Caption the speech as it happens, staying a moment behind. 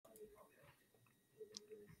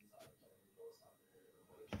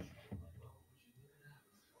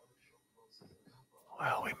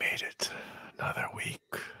Well, we made it. Another week.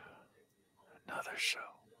 Another show.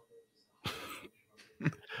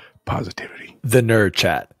 Positivity. The Nerd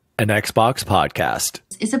Chat, an Xbox podcast.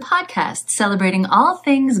 Is a podcast celebrating all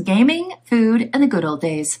things gaming, food, and the good old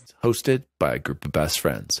days. Hosted by a group of best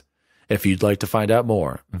friends. If you'd like to find out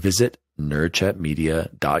more, visit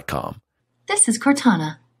nerdchatmedia.com. This is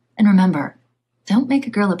Cortana. And remember, don't make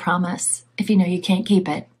a girl a promise if you know you can't keep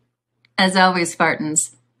it. As always,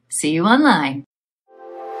 Spartans, see you online.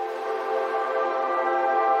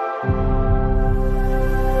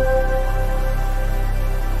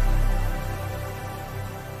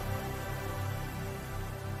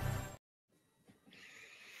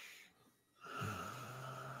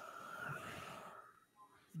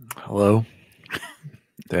 Hello,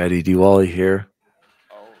 Daddy Diwali here.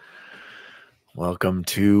 Welcome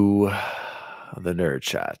to the Nerd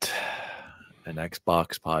Chat, an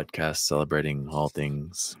Xbox podcast celebrating all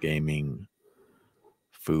things gaming,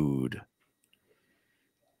 food,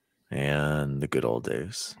 and the good old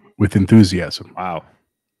days. With enthusiasm. Wow.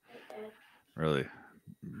 Really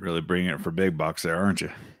bringing it for BigBox there, aren't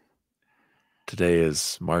you? Today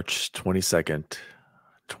is March 22nd,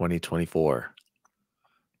 2024.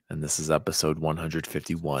 And this is episode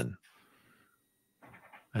 151.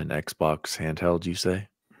 An Xbox handheld, you say?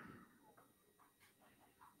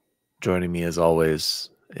 Joining me as always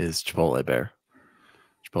is Chipotle Bear.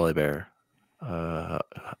 Chipotle Bear, how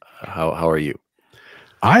are you?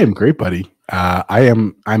 I am great, buddy.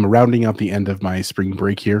 I'm rounding out the end of my spring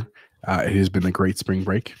break here. It has been a great spring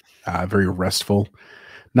break. Very restful.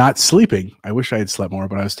 Not sleeping. I wish I had slept more,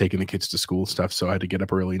 but I was taking the kids to school stuff, so I had to get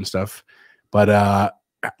up early and stuff. But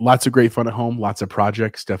lots of great fun at home, lots of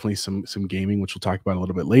projects, definitely some gaming, which we'll talk about a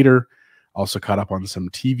little bit later. Also caught up on some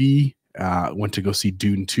TV. Went to go see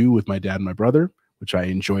Dune 2 with my dad and my brother, which I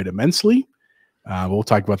enjoyed immensely. We'll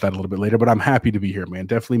talk about that a little bit later, but I'm happy to be here, man.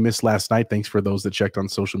 Definitely missed last night. Thanks for those that checked on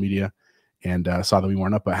social media and saw that we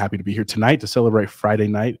weren't up, but happy to be here tonight to celebrate Friday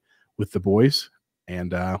night with the boys.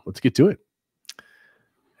 And let's get to it.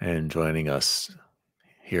 And joining us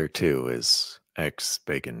here too is X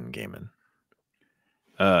Bacon Gaming.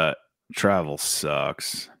 Travel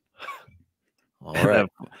sucks. All right.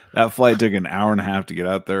 That flight took an hour and a half to get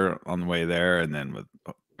out there on the way there, and then with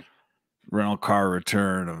rental car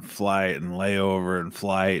return and flight and layover and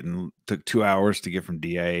flight, and took 2 hours to get from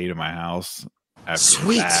DIA to my house after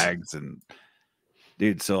bags and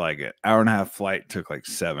dude. So like an hour and a half flight took like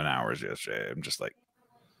 7 hours yesterday. I'm just like,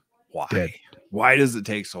 why? Dead. Why does it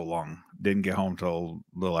take so long? Didn't get home till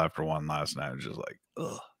a little after 1 last night. I was just like,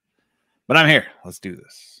 ugh. But I'm here. Let's do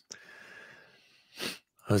this.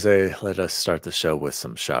 Jose, let us start the show with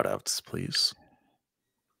some shout-outs, please.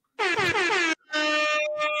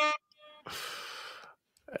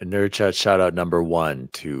 Nerd Chat shout-out number 1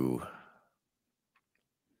 to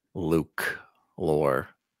Luke Lore,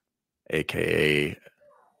 a.k.a.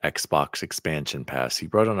 Xbox Expansion Pass. He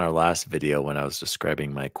brought on our last video when I was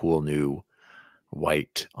describing my cool new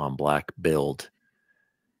white on black build.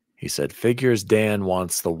 He said, figures Dan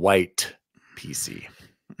wants the white PC.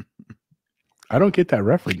 I don't get that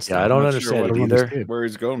reference. Yeah, I don't understand it either. Where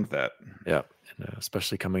he's going with that. Yeah, and,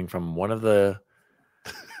 especially coming from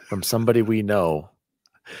from somebody we know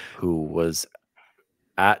who was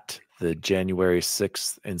at the January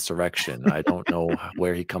 6th insurrection. I don't know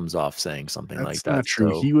where he comes off saying something like that. That's not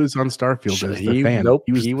true. So he was on Starfield as the fan. Nope,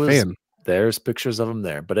 he was the fan. There's pictures of him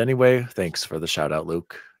there. But anyway, thanks for the shout out,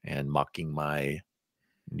 Luke, and mocking my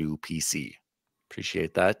new PC.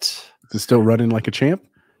 Appreciate that. Is it still running like a champ?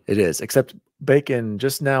 It is, except Bacon,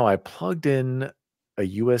 just now I plugged in a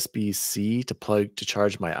USB-C to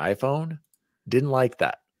charge my iPhone. Didn't like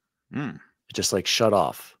that. It just like shut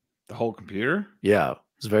off. The whole computer? Yeah. It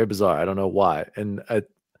was very bizarre. I don't know why. And I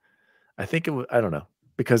think it was, I don't know.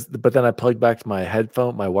 But then I plugged back my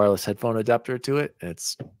wireless headphone adapter to it, and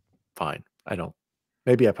it's fine.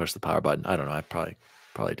 Maybe I pushed the power button. I don't know. I probably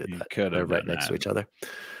did that. They're right next to each other.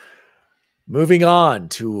 Moving on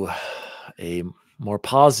to a more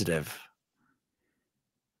positive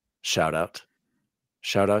shout out.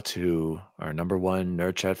 Shout out to our number 1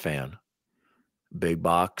 Nerd Chat fan,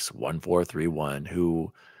 BigBox1431,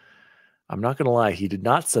 who, I'm not going to lie, he did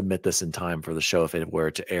not submit this in time for the show if it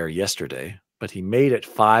were to air yesterday, but he made it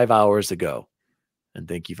 5 hours ago. And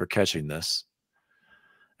thank you for catching this.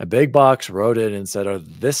 And Big Box wrote in and said, are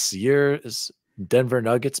this year's Denver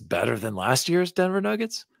Nuggets better than last year's Denver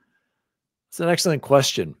Nuggets? It's an excellent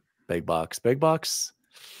question, Big Box. Big Box,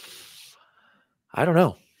 I don't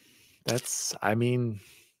know. They're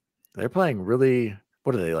playing really,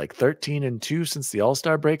 what are they, like 13-2 since the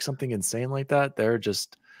All-Star break? Something insane like that. They're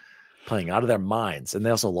just playing out of their minds. And they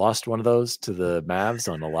also lost one of those to the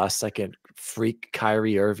Mavs on the last second freak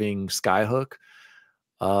Kyrie Irving skyhook.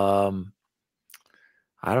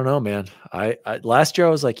 I don't know, man. I last year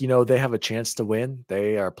I was like, they have a chance to win.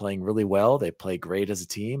 They are playing really well. They play great as a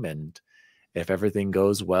team. And if everything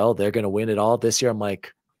goes well, they're going to win it all. This year, I'm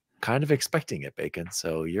like kind of expecting it, Bacon.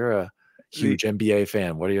 So you're a huge NBA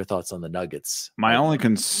fan. What are your thoughts on the Nuggets? My only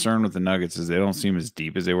concern with the Nuggets is they don't seem as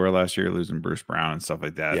deep as they were last year, losing Bruce Brown and stuff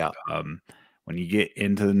like that. Yeah. When you get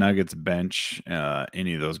into the Nuggets bench,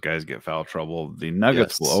 any of those guys get foul trouble. The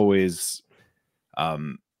Nuggets will always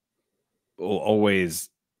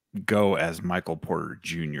go as Michael Porter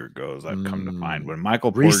Jr. goes. I've come to find when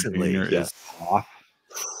Michael Porter Jr. is off,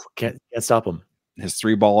 can't stop him. His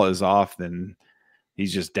 3-ball is off, then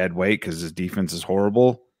he's just dead weight because his defense is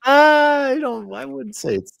horrible. I wouldn't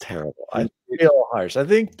say it's terrible. I feel harsh. I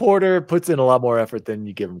think Porter puts in a lot more effort than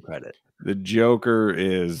you give him credit. The Joker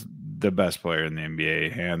is the best player in the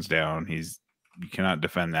NBA, hands down. You cannot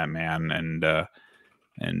defend that man.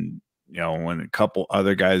 And when a couple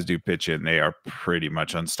other guys do pitch in, they are pretty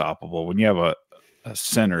much unstoppable. When you have a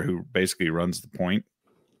center who basically runs the point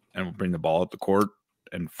and will bring the ball up the court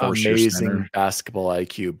and force your center. Basketball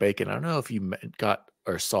IQ. Bacon, I don't know if you got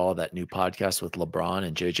or saw that new podcast with LeBron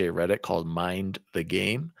and JJ Redick called Mind the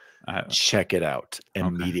Game. Check it out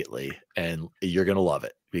immediately, and you're going to love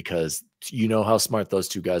it because you know how smart those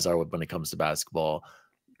two guys are when it comes to basketball.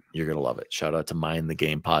 You're going to love it. Shout out to Mind the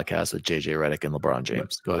Game podcast with JJ Redick and LeBron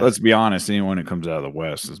James. Go ahead. Let's be honest. Anyone that comes out of the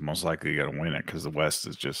West is most likely going to win it because the West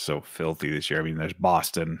is just so filthy this year. I mean, there's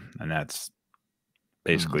Boston, and that's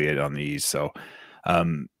basically it on the East. So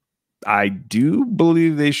I do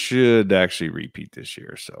believe they should actually repeat this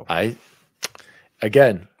year. So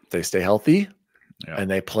again, they stay healthy and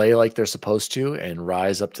they play like they're supposed to and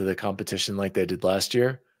rise up to the competition like they did last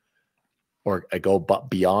year. Or go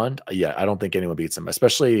beyond. Yeah, I don't think anyone beats them,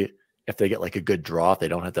 especially if they get like a good draw. If they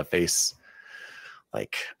don't have to face, I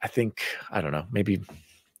don't know. Maybe,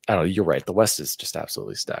 I don't know. You're right. The West is just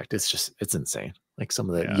absolutely stacked. It's insane. Like some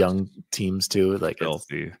of the young teams too. Like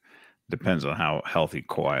healthy. Depends on how healthy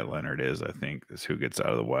Kawhi Leonard is, I think, is who gets out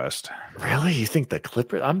of the West. Really? You think the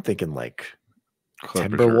Clippers? I'm thinking like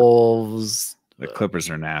Timberwolves. The Clippers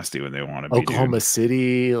are nasty when they want to be. Oklahoma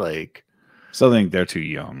City, So I think they're too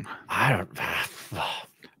young. I don't.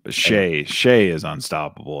 But Shea is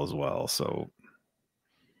unstoppable as well. So,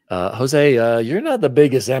 Jose, you're not the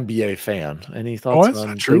biggest NBA fan. Any thoughts? Oh, that's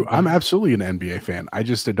not true. I'm absolutely an NBA fan. I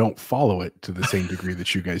just don't follow it to the same degree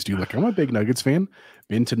that you guys do. Like, I'm a big Nuggets fan.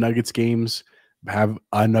 Been to Nuggets games. Have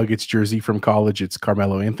a Nuggets jersey from college. It's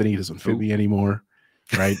Carmelo Anthony. It doesn't fit me anymore,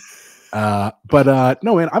 right? But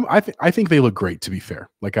no, man, I think they look great, to be fair.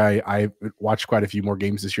 Like I watched quite a few more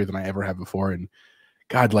games this year than I ever have before. And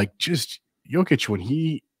God, just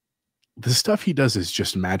Jokic, the stuff he does is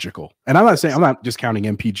just magical. And I'm not just counting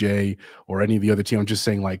MPJ or any of the other team. I'm just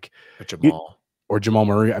saying Jamal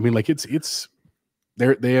Murray. I mean, it's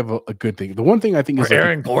they have a good thing. The one thing I think is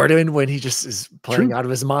Aaron Gordon when he just is playing out of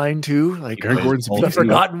his mind too. Like Aaron Gordon's the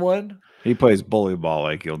forgotten one. He plays bully ball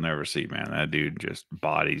like you'll never see, man. That dude just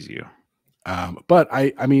bodies you. But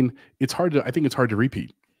I mean, I think it's hard to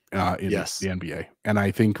repeat in the NBA. And I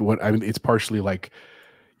think it's partially like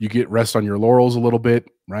you get rest on your laurels a little bit,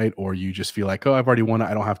 right? Or you just feel like, oh, I've already won it.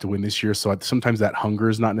 I don't have to win this year. So sometimes that hunger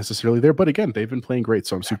is not necessarily there. But again, they've been playing great.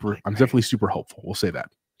 So I'm definitely super hopeful. We'll say that.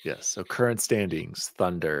 Yes. So current standings,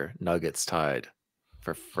 Thunder, Nuggets tied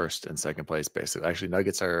for first and second place, basically. Actually,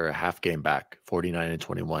 Nuggets are a half game back,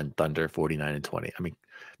 49-21. Thunder, 49-20. I mean,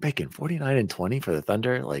 Bacon, 49-20 for the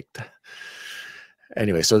Thunder.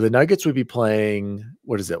 Anyway, so the Nuggets would be playing,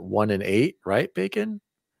 1-8, right, Bacon?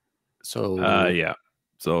 So yeah.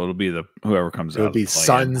 So it'll be whoever comes out. It'll be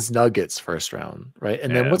Suns Nuggets first round, right?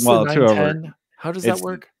 And then what's the 9-10? How does that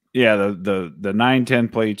work? Yeah, the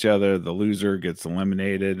 9-10 play each other. The loser gets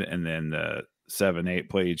eliminated, and then the 7-8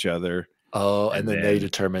 play each other. Oh, and then they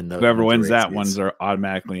determine whoever wins that ones are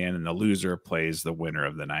automatically in, and the loser plays the winner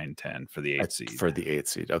of the 9-10 for the 8th seed. For the 8th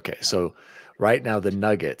seed. Okay, so right now the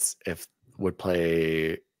Nuggets would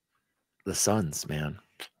play the Suns. Man,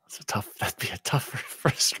 that'd be a tough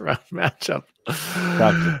first round matchup.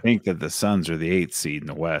 Tough to think that the Suns are the 8th seed in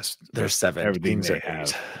the West. They're 7. Everything they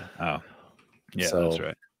have. Oh, yeah, that's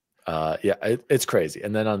right. It's crazy.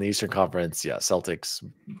 And then on the Eastern Conference, Celtics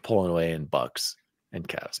pulling away in Bucks and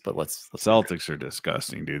Cavs. But let's Celtics are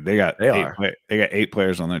disgusting, dude. They got 8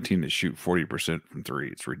 players on their team that shoot 40% from 3.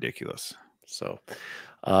 It's ridiculous. So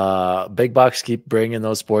Big Box, keep bringing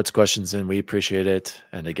those sports questions in. We appreciate it.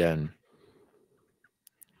 And again,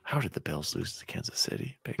 how did the Bills lose to Kansas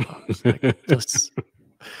City? Big Box.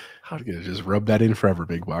 How You gotta just rub that in forever,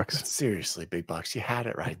 Big Box. Seriously, Big Box, you had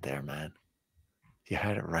it right there, man. You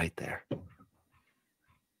had it right there.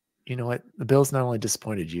 You know what? The Bills not only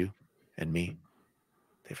disappointed you and me,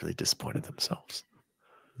 they've really disappointed themselves.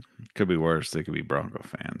 Could be worse. They could be Bronco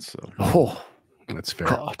fans. So Oh, That's fair.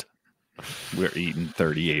 God. we're eating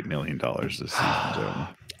 $38 million this season, gentlemen.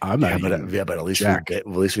 I'm not but even at least Jack.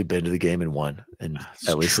 we've been to the game and won, and That's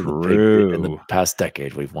at least in the true. past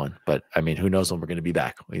decade we've won. But I mean, who knows when we're going to be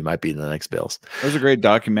back? We might be in the next Bills. There's a great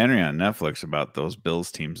documentary on Netflix about those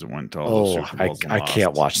Bills teams that went to all those Super Bowls. I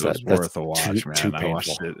can't watch that. It was worth a watch, man. Too I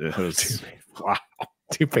watched painful. it. It was Wow,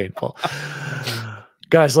 too painful.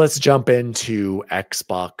 Guys, let's jump into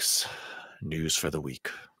Xbox news for the week.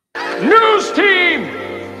 News team,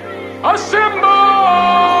 assemble!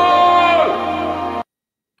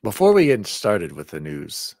 Before we get started with the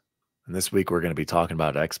news, and this week we're going to be talking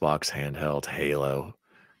about Xbox Handheld, Halo,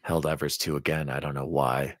 Helldivers 2 again. I don't know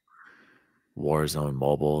why. Warzone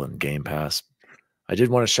Mobile and Game Pass. I did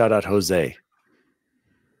want to shout out Jose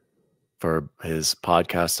for his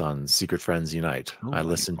podcast on Secret Friends Unite. I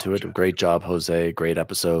listened to it. Great job, Jose. Great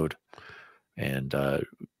episode. And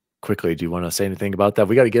quickly, do you want to say anything about that?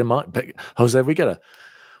 We got to get him on. Jose, we got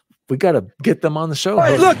to get them on the show.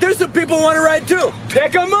 Hey, look, there's some people want to ride too.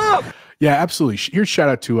 Pick them up. Yeah, absolutely. Here's shout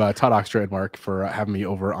out to Todd Oxtra and Mark for having me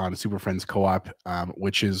over on Super Friends Co-op,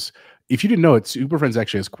 which is, if you didn't know it, Super Friends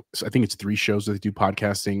actually has, I think it's 3 shows that they do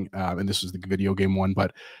podcasting, and this was the video game one,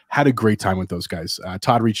 but had a great time with those guys.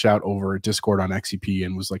 Todd reached out over Discord on XCP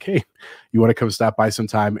and was like, hey, you want to come stop by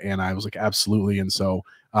sometime? And I was like, absolutely. And so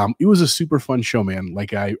it was a super fun show, man.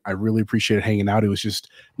 Like I really appreciated hanging out. It was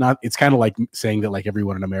just not, it's kind of like saying that like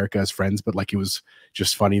everyone in America has friends, but like it was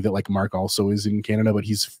just funny that like Mark also is in Canada, but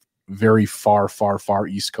he's very far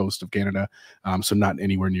east coast of Canada, so not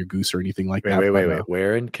anywhere near Goose or anything like that. Wait.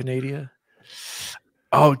 Where in Canada?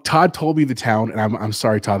 Oh, Todd told me the town, and I'm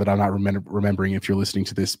sorry, Todd, that I'm not remembering if you're listening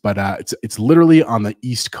to this, but it's literally on the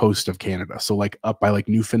east coast of Canada, so like up by like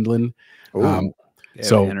Newfoundland.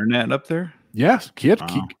 so internet up there. Yeah,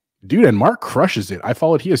 dude, and Mark crushes it. I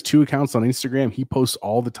followed. He has 2 accounts on Instagram. He posts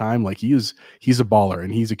all the time. Like he's a baller,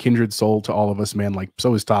 and he's a kindred soul to all of us, man. Like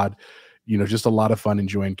so is Todd. You know, just a lot of fun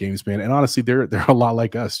enjoying games, man. And honestly, they're a lot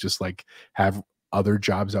like us, just like have other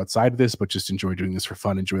jobs outside of this, but just enjoy doing this for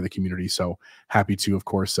fun, enjoy the community. So happy to, of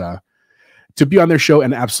course, to be on their show,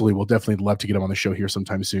 and absolutely, we'll definitely love to get him on the show here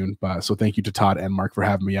sometime soon. So thank you to Todd and Mark for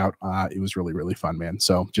having me out. It was really, really fun, man.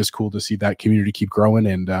 So just cool to see that community keep growing.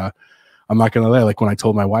 And I'm not gonna lie, like when I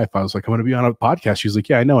told my wife, I was like, I'm gonna be on a podcast. She was like,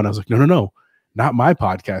 yeah, I know. And I was like, no. Not my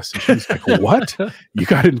podcast. And she's like, what? You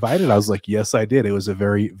got invited? I was like, yes, I did. It was a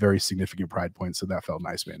very, very significant pride point. So that felt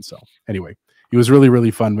nice, man. So anyway, it was really,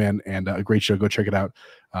 really fun, man. And a great show. Go check it out.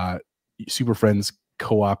 Super Friends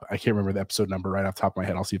Co-op. I can't remember the episode number right off the top of my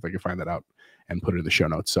head. I'll see if I can find that out and put it in the show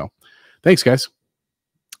notes. So thanks, guys.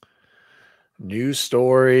 News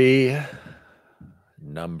story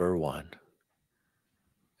number 1.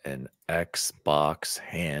 An Xbox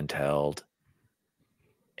handheld,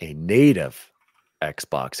 a native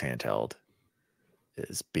Xbox handheld,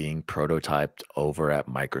 is being prototyped over at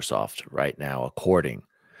Microsoft right now, according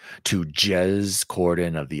to Jez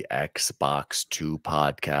Corden of the Xbox 2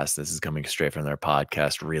 podcast. This is coming straight from their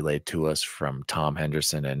podcast, relayed to us from Tom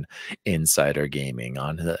Henderson and Insider Gaming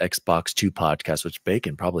on the Xbox 2 podcast, which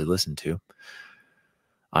Bacon probably listened to.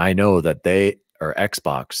 I know that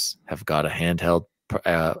Xbox have got a handheld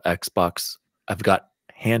I've got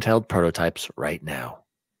handheld prototypes right now.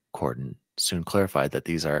 Corden soon clarified that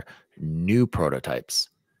these are new prototypes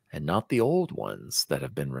and not the old ones that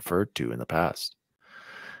have been referred to in the past.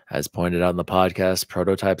 As pointed out in the podcast,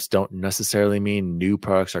 prototypes don't necessarily mean new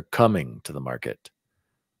products are coming to the market.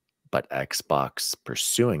 But Xbox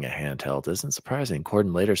pursuing a handheld isn't surprising.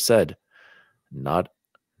 Corden later said, not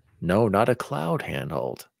a cloud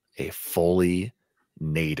handheld, a fully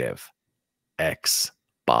native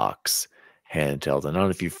Xbox handheld. And I don't know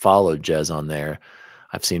if you followed Jez on there.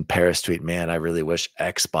 I've seen Paris tweet, man, I really wish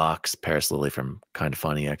Xbox, Paris Lily from Kind of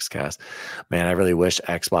Funny Xcast, man, I really wish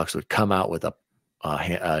Xbox would come out with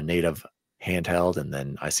a native handheld. And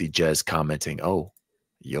then I see Jez commenting, oh,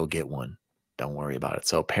 you'll get one. Don't worry about it.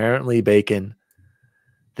 So apparently, Bacon,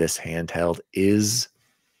 this handheld is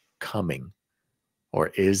coming or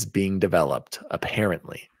is being developed,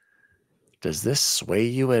 apparently. Does this sway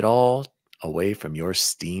you at all away from your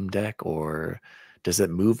Steam Deck, or does it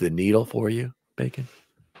move the needle for you, Bacon?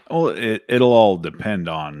 Well, it'll all depend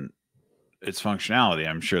on its functionality.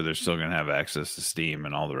 I'm sure they're still going to have access to Steam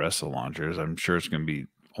and all the rest of the launchers. I'm sure it's going to be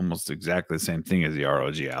almost exactly the same thing as the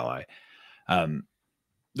ROG Ally.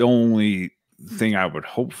 The only thing I would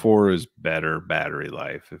hope for is better battery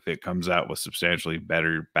life. If it comes out with substantially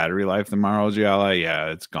better battery life than my ROG Ally, yeah,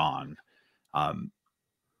 it's gone.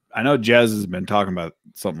 I know Jez has been talking about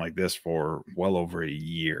something like this for well over a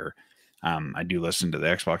year. I do listen to the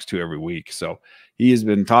Xbox 2 every week, so he has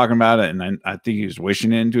been talking about it, and I think he was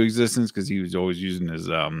wishing it into existence because he was always using his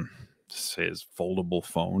foldable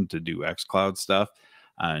phone to do xCloud stuff,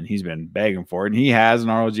 and he's been begging for it. And he has an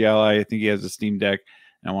ROG Ally. I think he has a Steam Deck,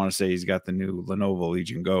 and I want to say he's got the new Lenovo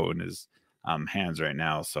Legion Go in his hands right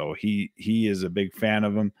now. So he is a big fan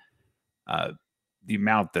of them. The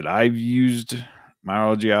amount that I've used my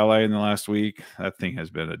ROG Ally in the last week, that thing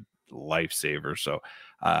has been a lifesaver. So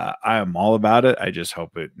I am all about it. I just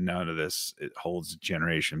hope none of this it holds a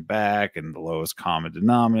generation back and the lowest common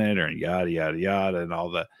denominator and yada yada yada and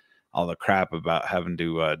all the crap about having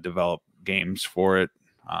to develop games for it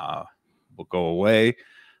will go away.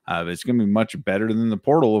 It's going to be much better than the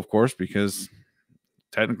Portal, of course, because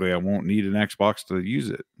technically I won't need an Xbox to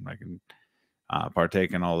use it. I can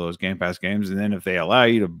partake in all those Game Pass games, and then if they allow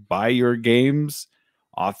you to buy your games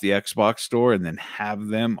off the Xbox store and then have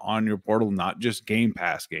them on your Portal, not just Game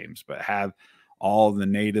Pass games, but have all the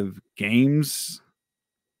native games,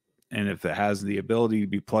 and if it has the ability to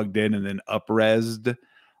be plugged in and then up-resed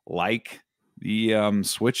like the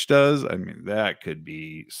Switch does, I mean, that could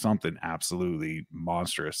be something absolutely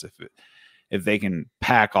monstrous if they can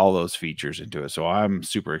pack all those features into it. So I'm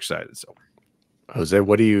super excited. So Jose,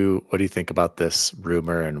 what do you think about this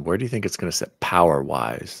rumor, and where do you think it's going to sit power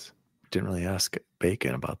wise? Didn't really ask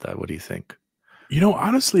Bacon about that. What do you think?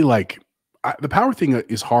 Honestly, like the power thing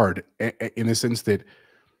is hard in the sense that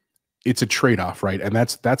it's a trade-off, right? And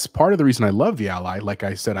that's part of the reason I love the Ally. Like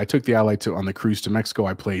I said, I took the Ally on the cruise to Mexico.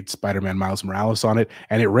 I played Spider-Man Miles Morales on it,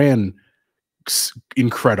 and it ran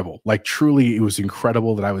incredible. Like truly, it was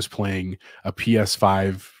incredible that I was playing a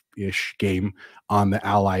PS5-ish game on the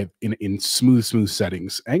Ally in smooth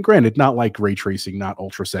settings. And granted, not like ray tracing, not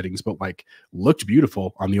ultra settings, but like looked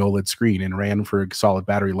beautiful on the OLED screen and ran for a solid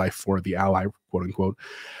battery life for the Ally, quote unquote.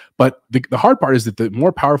 But the hard part is that the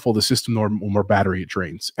more powerful the system, the more battery it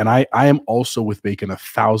drains. And I am also with Bacon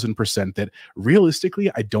 1000% that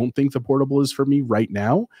realistically, I don't think the Portable is for me right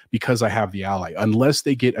now because I have the Ally. Unless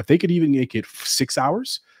if they could even make it 6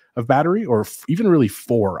 hours of battery or even really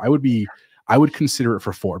 4, I would consider it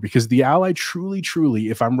for 4 because the Ally truly,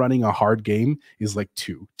 if I'm running a hard game, is like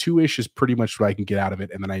 2. 2-ish is pretty much what I can get out of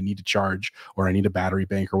it. And then I need to charge or I need a battery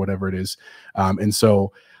bank or whatever it is. And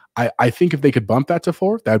so I think if they could bump that to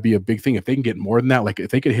 4, that would be a big thing. If they can get more than that, like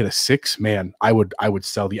if they could hit a 6, man, I would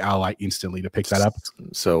sell the Ally instantly to pick that up.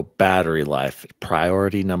 So battery life,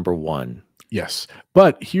 priority number 1. Yes.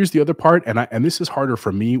 But here's the other part, and this is harder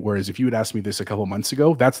for me, whereas if you had asked me this a couple months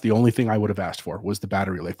ago, that's the only thing I would have asked for was the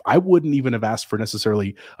battery life. I wouldn't even have asked for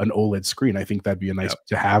necessarily an OLED screen. I think that'd be a nice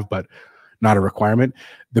to have, but not a requirement.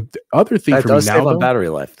 The other thing that for does me save now, on battery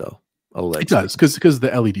life, though. OLED it does, because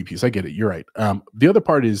the LED piece. I get it. You're right. The other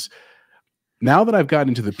part is now that I've gotten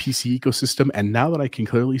into the PC ecosystem and now that I can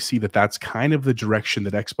clearly see that that's kind of the direction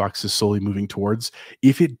that Xbox is slowly moving towards,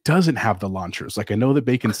 if it doesn't have the launchers, like I know that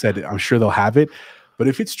Bacon said it, I'm sure they'll have it, but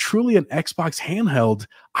if it's truly an Xbox handheld,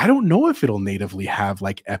 I don't know if it'll natively have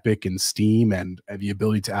like Epic and Steam and the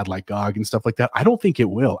ability to add like GOG and stuff like that. I don't think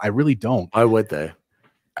it will. I really don't. Why would they?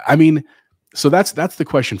 I mean, so that's the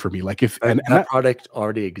question for me. Like if that product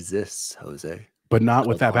already exists, Jose. But not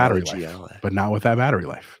with that battery life. But not with that battery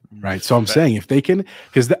life, right? So I'm saying if they can,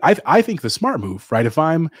 because I think the smart move, right? If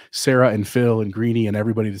I'm Sarah and Phil and Greenie and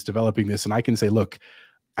everybody that's developing this, and I can say, look,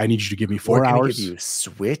 I need you to give me 4 hours. Give you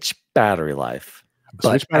Switch battery life,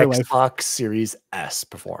 but Xbox Series S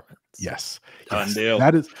performance. Yes, done deal.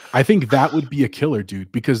 That is. I think that would be a killer,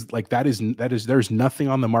 dude. Because like that is there's nothing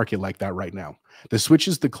on the market like that right now. The Switch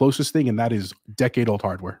is the closest thing, and that is decade-old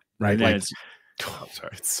hardware, right? Like. Oh,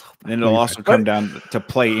 sorry. And it'll also come down to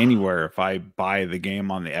play anywhere. If I buy the game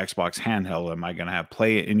on the Xbox handheld, am I going to have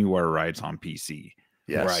play it anywhere rights on PC?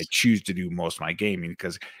 Yes. Where I choose to do most of my gaming,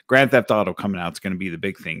 because Grand Theft Auto coming out is going to be the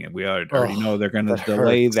big thing, and we already know they're going to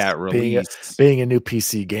delay that release. Being a new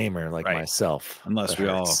PC gamer like myself, unless we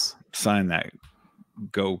all sign that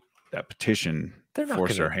petition,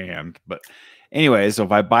 force our hand. But anyways, so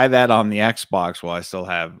if I buy that on the Xbox, will I still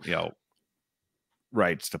have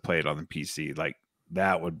rights to play it on the PC? Like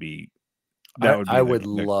that would be I would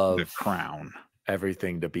love the crown.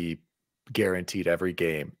 Everything to be guaranteed, every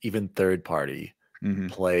game, even third party,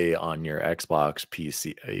 play on your Xbox,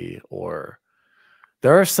 PC, or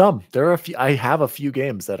there are a few. I have a few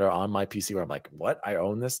games that are on my PC where I'm like, what? I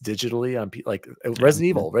own this digitally on like Resident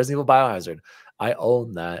Evil Biohazard. I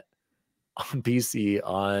own that on PC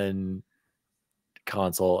on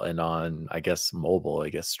console and on, I guess, mobile, I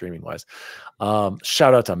guess, streaming wise.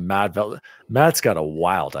 Shout out to Matt. Matt's got a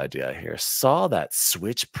wild idea here. Saw that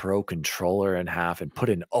Switch Pro controller in half and put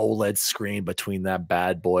an OLED screen between that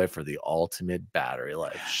bad boy for the ultimate battery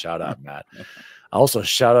life. Shout out, Matt. Also,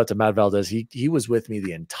 shout out to Matt Valdez. He was with me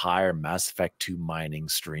the entire Mass Effect 2 mining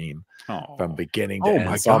stream from beginning to end.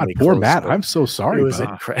 Oh my God, poor Matt. I'm so sorry. It was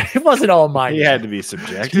incredible. It wasn't all mining. He had to be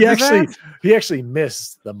subjected. He actually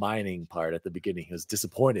missed the mining part at the beginning. He was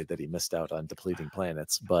disappointed that he missed out on depleting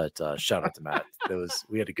planets. But shout out to Matt.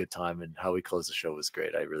 We had a good time, and how we closed the show was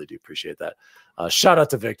great. I really do appreciate that. Shout out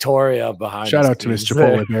to Victoria behind. Shout out to Miss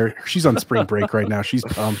Chipotle Bear. She's on spring break right now. She's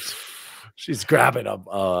pumped. She's grabbing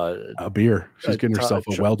a beer. She's getting herself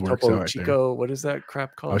a Weld Works Topo out Chico. there. What is that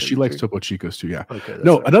crap called? Oh, she likes Topo Chicos too. Yeah. Okay,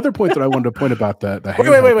 no, another point that I wanted to point about the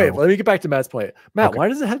wait. Let me get back to Matt's point. Matt, why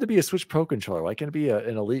does it have to be a Switch Pro controller? Why can't it be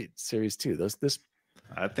an Elite Series 2?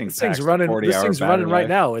 I think this thing's running. This thing's running right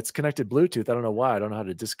now. It's connected Bluetooth. I don't know why. I don't know how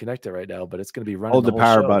to disconnect it right now, but it's going to be running. Hold the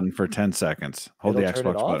power show. button for 10 seconds. Hold the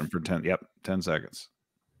Xbox button for 10. Yep, 10 seconds.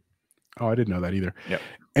 Oh, I didn't know that either. Yep.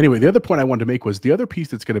 Anyway, the other point I wanted to make was the other piece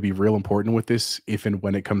that's going to be real important with this, if and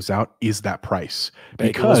when it comes out, is that price.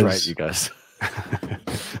 Because right, you guys.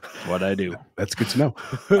 What I do. That's good to know.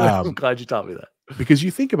 I'm glad you taught me that. Because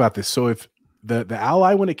you think about this. So if the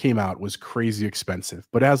Ally, when it came out, was crazy expensive,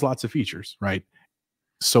 but it has lots of features, right?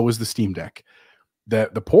 So is the Steam Deck.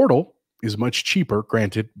 The Portal is much cheaper,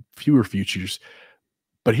 granted, fewer features.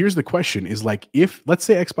 But here's the question is like, if let's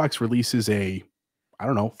say Xbox releases I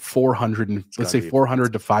don't know, $400 to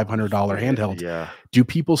 $500 handheld. Yeah. Do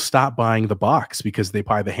people stop buying the box because they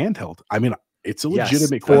buy the handheld? I mean, it's a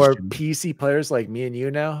legitimate question. For PC players like me and you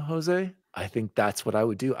now, Jose, I think that's what I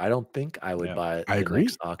would do. I don't think I would buy I agree.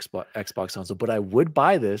 Xbox console, but I would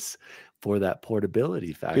buy this for that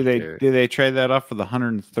portability factor. Do they trade that off for the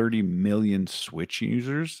 130 million Switch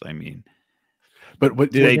users? I mean, but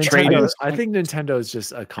what do they trade it? I think Nintendo is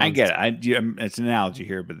just a I get it. It's an analogy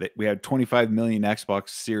here, but we have 25 million Xbox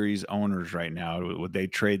Series owners right now. Would they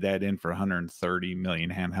trade that in for 130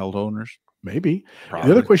 million handheld owners? Maybe. The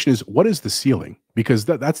other question is, what is the ceiling? Because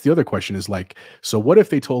that's the other question is like, so what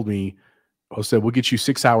if they told me, Jose, we'll get you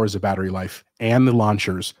 6 hours of battery life and the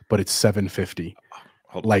launchers, but it's $750.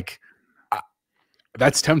 Like,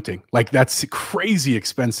 that's tempting. Like, that's crazy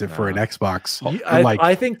expensive for an Xbox.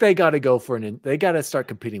 I think they got to go they got to start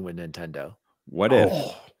competing with Nintendo. What if?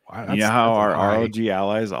 You know how our ROG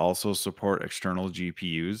allies also support external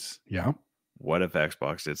GPUs? Yeah. What if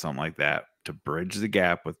Xbox did something like that to bridge the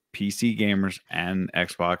gap with PC gamers and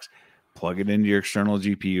Xbox? Plug it into your external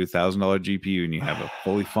GPU, $1,000 GPU, and you have a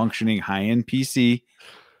fully functioning high-end PC.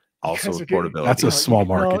 Also with portability. That's a small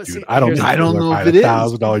market, dude. I don't know if it is.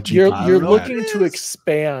 $1,000 GPU. You're looking to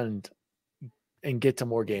expand and get to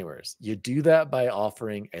more gamers. You do that by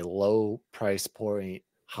offering a low price point,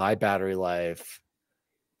 high battery life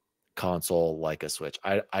console like a Switch.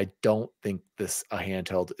 I don't think a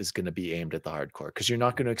handheld is going to be aimed at the hardcore, because you're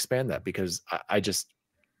not going to expand that, because I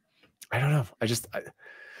don't know.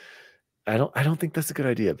 I don't think that's a good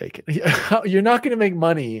idea, Bacon. You're not going to make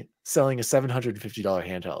money selling a $750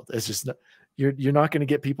 handheld. It's just you're not going to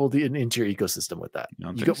get people into your ecosystem with that.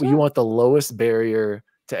 You want the lowest barrier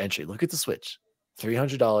to entry. Look at the Switch.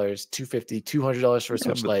 $300, $250, $200 for a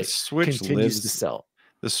Switch Lite. Switch continues to sell.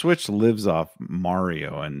 The Switch lives off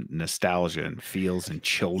Mario and nostalgia and feels and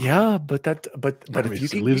children. Yeah, but if you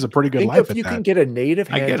can lives a pretty good life. If you can get a native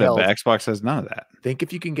handheld, I get it, but Xbox has none of that. Think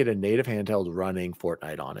if you can get a native handheld running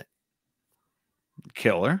Fortnite on it.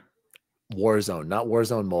 Killer. Warzone, not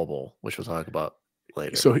Warzone Mobile, which we'll talk about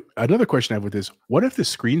later. So another question I have with this: what if the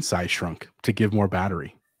screen size shrunk to give more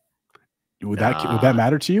battery? Would that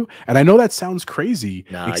matter to you? And I know that sounds crazy.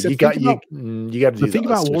 You got to think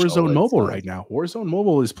about Warzone Mobile right now. Warzone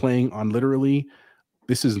Mobile is playing on literally,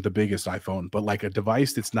 this isn't the biggest iPhone, but like a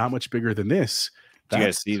device that's not much bigger than this. Do you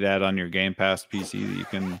guys see that on your Game Pass PC that you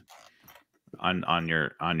can on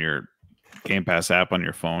your Game Pass app on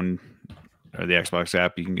your phone or the Xbox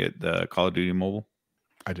app, you can get the Call of Duty Mobile?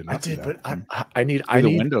 I did not see that. But I need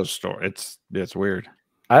the Windows Store. It's weird.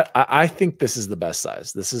 I think this is the best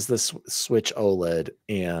size. This is the Switch OLED,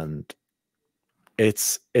 and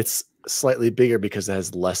it's slightly bigger because it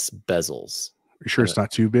has less bezels. Are you sure it's not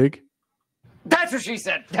too big? That's what she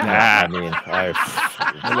said. I mean, I've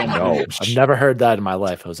never heard that in my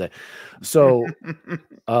life, Jose. So,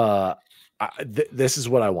 This is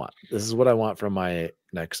what I want. This is what I want from my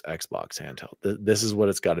next Xbox handheld. This is what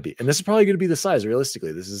it's got to be, and this is probably going to be the size.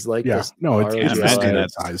 Realistically, this is like this. No, it's ROG imagine Ally.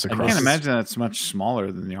 that size I across. can't imagine that's much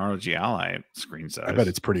smaller than the ROG Ally screen size. I bet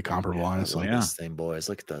it's pretty comparable, honestly. Yeah. This thing, boys.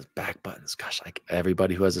 Look at the back buttons. Gosh, like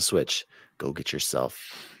everybody who has a Switch, go get yourself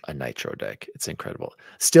a Nitro deck. It's incredible.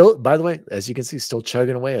 Still, by the way, as you can see, still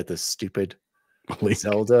chugging away at this stupid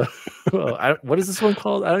Zelda. Well, what is this one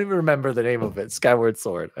called? I don't even remember the name of it. Skyward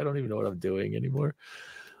Sword. I don't even know what I'm doing anymore.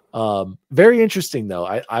 Very interesting though.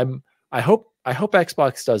 I hope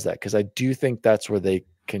Xbox does that, because I do think that's where they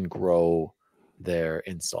can grow their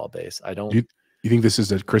install base. I don't. You think this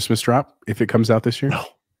is a Christmas drop if it comes out this year?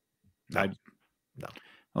 No.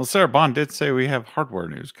 Well, Sarah Bond did say we have hardware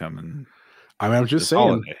news coming. I mean, I'm just saying.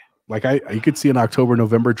 Holiday. Like you could see an October,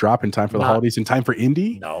 November drop in time for the holidays, in time for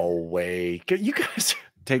indie. No way. You guys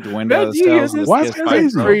take the Windows.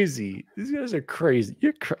 Crazy. These guys are crazy.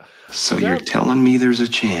 So you're telling me there's a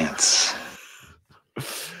chance?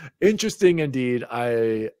 Interesting indeed.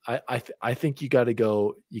 I think you got to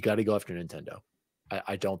go after Nintendo.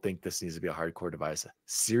 I don't think this needs to be a hardcore device.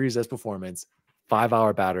 Series S performance,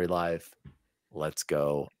 5-hour battery life. Let's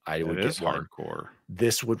go. I would get hardcore.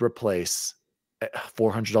 This would replace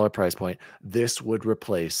 $400 price point. This would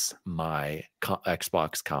replace my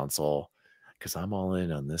Xbox console, because I'm all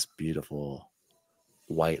in on this beautiful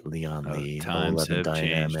white Leon Lee 11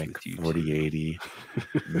 dynamic 4080.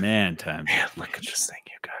 Man, look at this thing,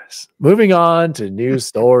 you guys. Moving on to news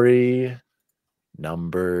story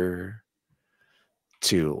number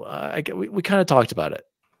 2. We kind of talked about it.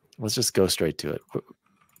 Let's just go straight to it.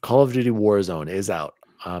 Call of Duty Warzone is out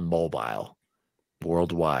on mobile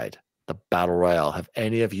worldwide. The battle royale. Have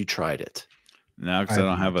any of you tried it? No, because I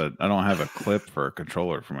don't have a clip for a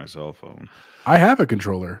controller for my cell phone. I have a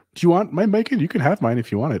controller. Do you want my Megan? You can have mine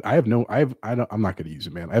if you want it. I'm not going to use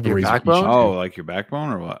it, man. I have a Razer backbone. Oh, like your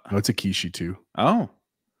backbone or what? No, it's a Kishi 2. Oh,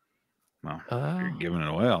 well, if you're giving it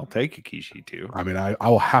away, I'll take a Kishi 2. I mean, I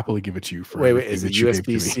will happily give it to you for. Wait, is it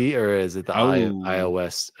USB-C or is it the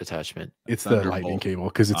iOS attachment? It's the Lightning cable,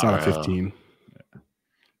 because it's not a 15.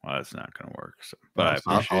 Well, that's not going to work. So, but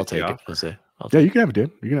I'll take it. Jose. Yeah, you can have it,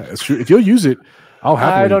 dude. If you'll use it, I'll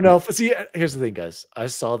have it. I don't know. See, here's the thing, guys. I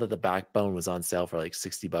saw that the backbone was on sale for like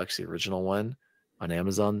 $60, the original one, on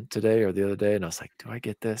Amazon today or the other day, and I was like, "Do I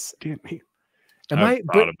get this?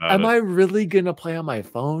 Am I really gonna play on my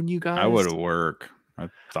phone, you guys?" I would have worked. I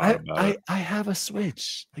thought about it. I have a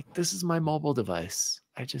Switch. Like, this is my mobile device.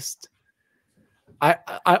 Okay.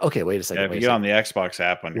 Wait a second. Yeah, if you get on the Xbox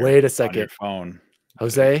app on your phone.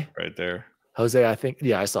 Jose, right there. Jose, I think,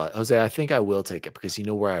 I saw it. Jose, I think I will take it, because you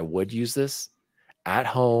know where I would use this? At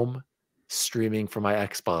home, streaming from my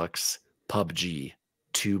Xbox PUBG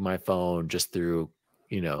to my phone just through,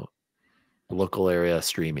 local area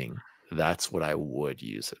streaming. That's what I would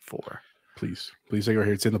use it for. Please take it right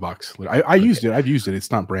here. It's in the box. I used it. I've used it. It's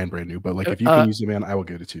not brand new, but like if you can use it, man, I will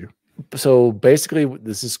give it to you. So basically,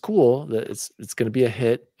 this is cool. That it's going to be a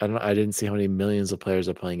hit. I didn't see how many millions of players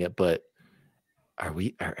are playing it, but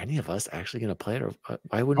are any of us actually going to play it? Or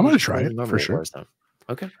why wouldn't I'm going to try it for sure?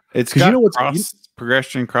 Okay. It's got cross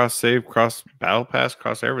progression, cross save, cross battle pass,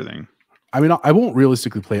 cross everything. I mean, I won't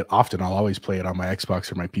realistically play it often. I'll always play it on my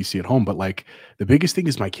Xbox or my PC at home. But like, the biggest thing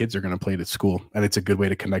is my kids are going to play it at school, and it's a good way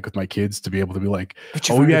to connect with my kids to be able to be like,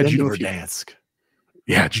 "Oh yeah, did you Verdansk?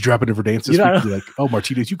 Yeah, did you drop into Verdansk this week?" Be like, "Oh,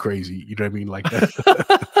 Martinez, you crazy?" You know what I mean? Like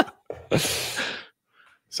that.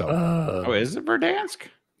 So, is it Verdansk?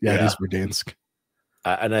 Yeah, it is Verdansk.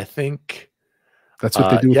 And I think that's what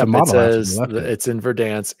they do with the model. It's in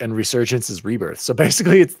Verdansk, and Resurgence is Rebirth. So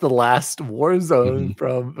basically, it's the last Warzone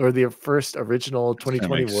or the first original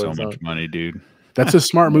 2020 Warzone. So much money, dude. That's a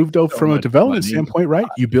smart move, though, from a development standpoint, right?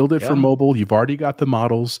 You build it for mobile. You've already got the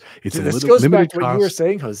models. It's a little goes limited back to what you were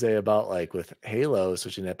saying, Jose, about like with Halo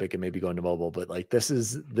switching Epic and maybe going to mobile. But like, this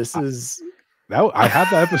is. I have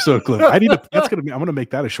that episode clip. I'm gonna make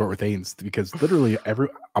that a short with Ains, because literally I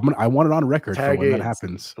want it on record for when that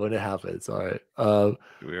happens. When it happens, all right.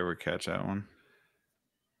 Did we ever catch that one?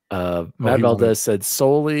 Matt Valdez said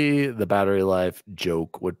solely the battery life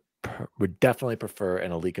joke would definitely prefer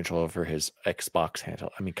an Elite controller for his Xbox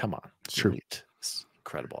handheld. I mean, come on, it's true. Elite. It's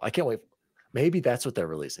incredible. I can't wait. Maybe that's what they're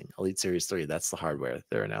releasing. Elite Series 3. That's the hardware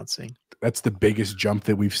they're announcing. That's the biggest jump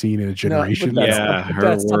that we've seen in a generation.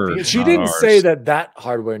 She didn't say that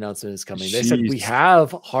hardware announcement is coming. They said we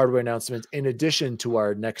have hardware announcements in addition to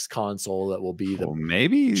our next console that will be the.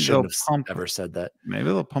 Maybe they'll ever said that. Maybe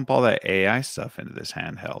they'll pump all that AI stuff into this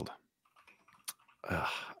handheld.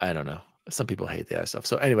 I don't know. some people hate the AI stuff.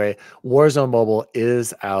 So anyway, Warzone Mobile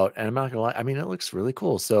is out, and I'm not gonna lie. I mean, it looks really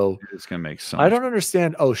cool. So It's gonna make so I much. don't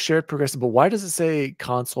understand. Oh, shared progressive, but why does it say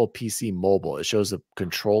console, PC, mobile? It shows a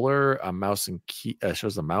controller, a mouse, and key.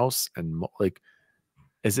 Shows a mouse and like.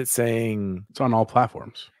 Is it saying It's on all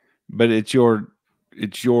platforms? But it's your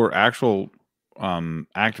actual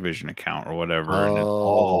Activision account or whatever, and it's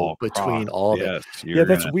all between crossed. all of it? Yes, Yeah,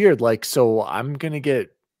 that's gonna. weird. Like, so I'm gonna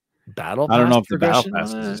get battle I don't pass know if the battle progression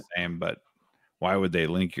pass on is it. the same, but why would they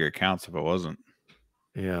link your accounts if it wasn't?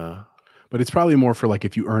 Yeah. But it's probably more for like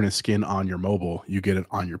if you earn a skin on your mobile, you get it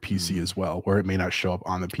on your PC as well, where it may not show up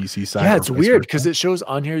on the PC side. Yeah, or it's vice weird versa. because it shows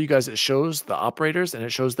on here, you guys, it shows the operators and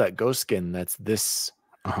it shows that ghost skin that's this.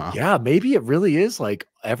 Yeah, maybe it really is like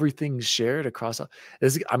everything's shared across. I'm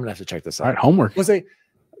gonna have to check this out. All right, homework. Jose,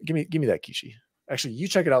 give me that Kishi. Actually, you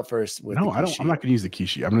check it out first. With No, I don't. I'm not gonna use the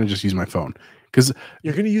Kishi. I'm gonna just use my phone because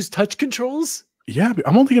you're gonna use touch controls. Yeah, but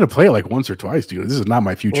I'm only gonna play it like once or twice, dude. This is not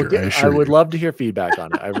my future. Well, I would love to hear feedback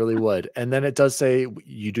on it. I really would. And then it does say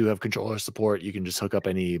you do have controller support. You can just hook up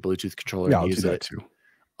any Bluetooth controller and I'll use do that it too.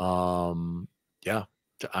 Yeah,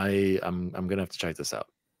 I'm gonna have to check this out.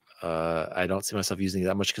 I don't see myself using it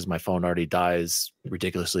that much because my phone already dies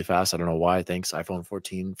ridiculously fast. I don't know why. Thanks iPhone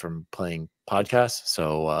 14 from playing podcasts.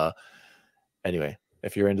 So anyway,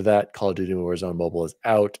 if you're into that, Call of Duty Warzone Mobile is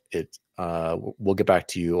out. We'll get back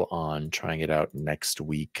to you on trying it out next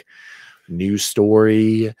week. News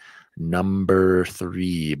story number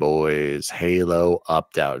 3, boys. Halo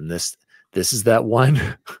opt-out. And this is that one.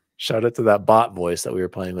 Shout out to that bot voice that we were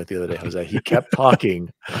playing with the other day, Jose. He kept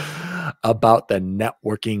talking about the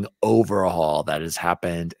networking overhaul that has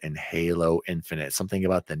happened in Halo Infinite. Something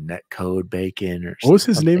about the netcode bacon or what was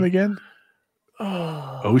his something. name again?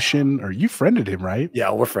 Ocean, or you friended him, right?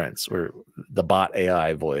 Yeah, we're friends. We're the bot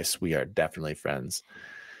AI voice. We are definitely friends.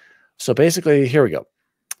 So basically, here we go.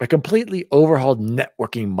 A completely overhauled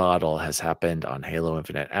networking model has happened on Halo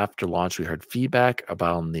Infinite. After launch, we heard feedback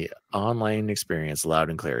about the online experience loud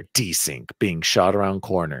and clear. Desync, being shot around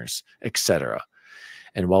corners, etc.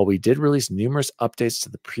 And while we did release numerous updates to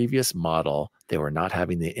the previous model, they were not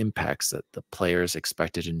having the impacts that the players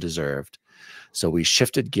expected and deserved. So we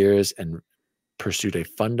shifted gears and pursued a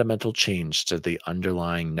fundamental change to the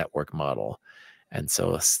underlying network model. And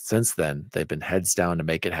so since then, they've been heads down to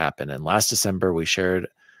make it happen. And last December, we shared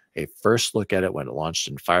a first look at it when it launched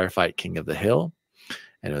in Firefight King of the Hill.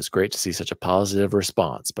 And it was great to see such a positive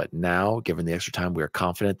response. But now, given the extra time, we are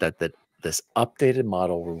confident that this updated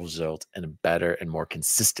model will result in a better and more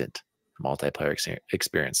consistent multiplayer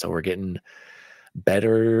experience. So we're getting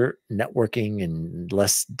better networking and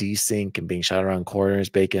less desync and being shot around corners.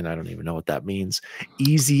 Bacon, I don't even know what that means.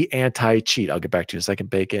 Easy anti-cheat. I'll get back to you in a second,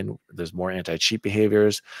 Bacon. There's more anti-cheat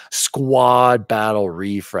behaviors. Squad battle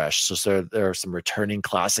refresh. So there are some returning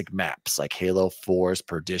classic maps like Halo 4's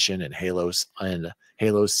Perdition and Halo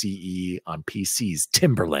CE on PC's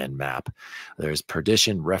Timberland map. There's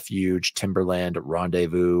Perdition, Refuge, Timberland,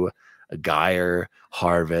 Rendezvous, Gyre,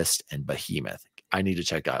 Harvest, and Behemoth. I need to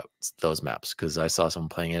check out those maps because I saw someone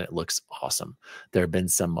playing it. It looks awesome. There have been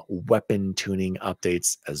some weapon tuning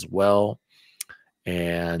updates as well.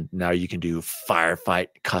 And now you can do firefight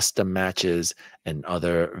custom matches and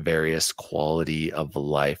other various quality of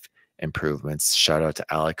life improvements. Shout out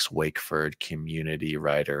to Alex Wakeford, community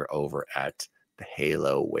writer over at the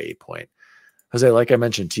Halo Waypoint. Jose, like I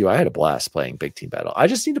mentioned to you, I had a blast playing Big Team Battle. I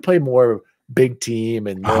just need to play more big team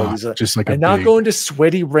and more of these, just like and not go into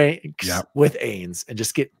sweaty ranks with Ains and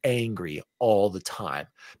just get angry all the time.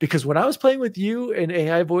 Because when I was playing with you and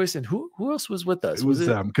AI voice, and who else was with us? It was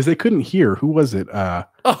because they couldn't hear. Who was it? Oh,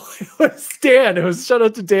 it was Dan. It was shout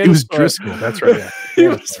out to Dan. It was Driscoll. That's right. Yeah. He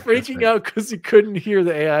was freaking out because he couldn't hear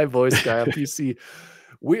the AI voice guy on PC.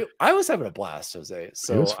 I was having a blast, Jose.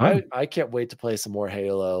 So I can't wait to play some more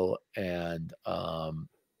Halo. And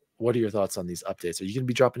what are your thoughts on these updates? Are you going to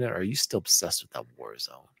be dropping it? Or are you still obsessed with that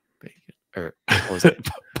Warzone? Or what was it?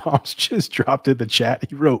 Pops just dropped in the chat.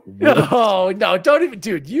 He wrote, "Oh no, don't even,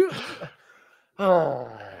 dude." You.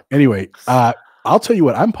 Anyway, I'll tell you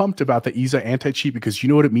what. I'm pumped about the ESA anti-cheat because you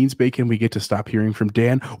know what it means, Bacon. We get to stop hearing from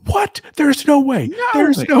Dan. What? There's no way.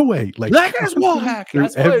 There's no way. Like that's wall hack.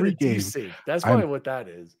 That's every game. That's probably what that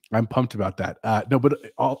is. I'm pumped about that. No, but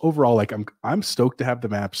overall, like I'm stoked to have the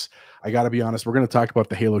maps. I got to be honest. We're going to talk about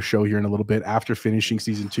the Halo show here in a little bit after finishing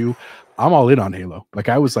season 2. I'm all in on Halo. Like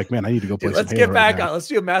I was like, man, I need to go play. Let's get back on. Let's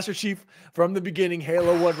do a Master Chief from the beginning.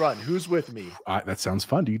 Halo 1 run. Who's with me? That sounds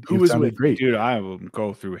fun, dude. Who is with great, dude? I will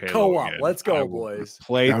go through Halo. Co-op. Again. Let's go, boys.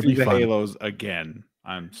 Play through the Halos again.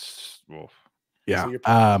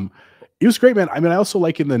 Yeah. It was great, man. I mean, I also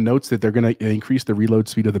like in the notes that they're going to increase the reload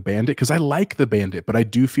speed of the Bandit because I like the Bandit, but I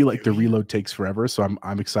do feel like the reload takes forever. So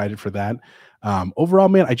I'm excited for that. Overall,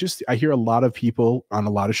 man, I hear a lot of people on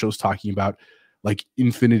a lot of shows talking about like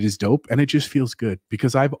Infinite is dope, and it just feels good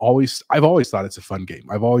because I've always thought it's a fun game.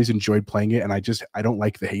 I've always enjoyed playing it, and I don't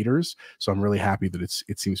like the haters. So I'm really happy that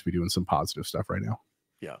it seems to be doing some positive stuff right now.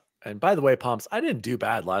 Yeah. And by the way, Pomps, I didn't do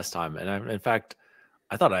bad last time, and in fact,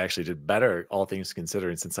 I thought I actually did better, all things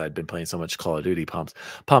considering, since I'd been playing so much Call of Duty.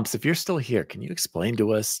 Pomps, if you're still here, can you explain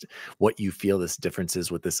to us what you feel this difference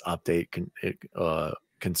is with this update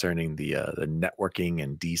concerning the networking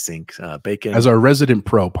and desync? Bacon, as our resident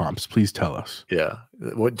pro, Pomps, please tell us. Yeah,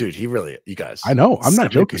 what, dude? He really, you guys. I know. I'm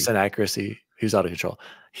not joking. 70% accuracy. He's out of control.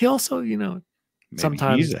 He also, Maybe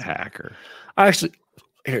sometimes he's a hacker.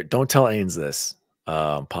 Here, don't tell Ains this,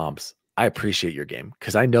 Pomps. I appreciate your game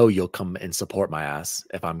because I know you'll come and support my ass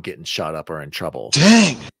if I'm getting shot up or in trouble.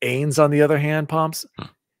 Dang. Ains, on the other hand, Pomps,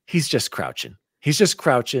 he's just crouching. He's just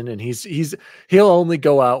crouching, and he'll only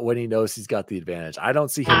go out when he knows he's got the advantage. I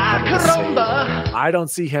don't see him coming to save. I don't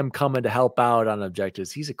see him coming to help out on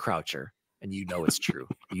objectives. He's a croucher, and you know it's true.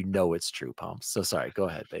 You know it's true, Pomps. So sorry. Go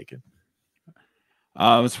ahead, Bacon.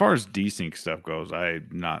 As far as desync stuff goes, I'm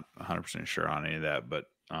not 100% sure on any of that, but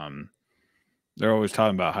they're always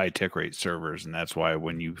talking about high tick rate servers, and that's why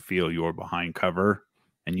when you feel you're behind cover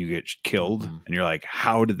and you get killed, and you're like,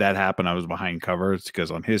 "How did that happen? I was behind cover." It's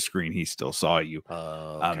because on his screen he still saw you.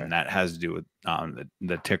 Okay. That has to do with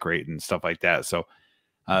the tick rate and stuff like that. So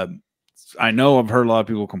I know I've heard a lot of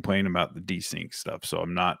people complain about the desync stuff, so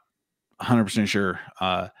I'm not 100% sure.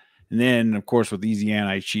 And then, of course, with easy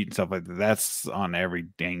anti-cheat and stuff like that, that's on every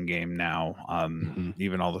dang game now.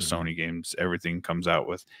 Even all the Sony games, everything comes out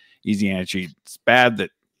with easy anti-cheat. It's bad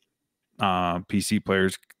that PC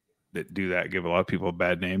players that do that give a lot of people a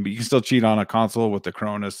bad name, but you can still cheat on a console with the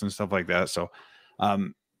Cronus and stuff like that. So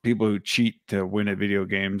people who cheat to win at video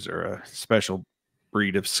games are a special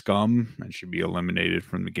breed of scum and should be eliminated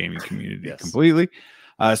from the gaming community completely.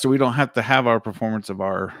 So we don't have to have our performance of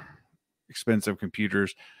our expensive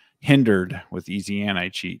computers hindered with easy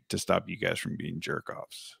anti-cheat to stop you guys from being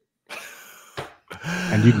jerk-offs.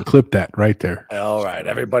 And you can clip that right there. All right,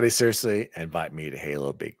 everybody, seriously, invite me to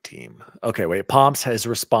Halo Big Team. Okay, wait, Pomps has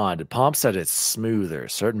responded. Pomps said it's smoother.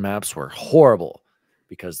 Certain maps were horrible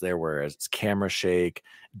because there were camera shake,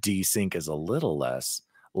 desync is a little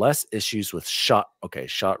less issues with shot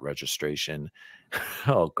registration.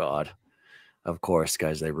 Oh, God. Of course,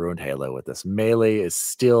 guys, they ruined Halo with this. Melee is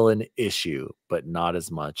still an issue, but not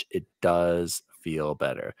as much. It does feel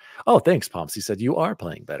better. Oh, thanks, Pomps. He said you are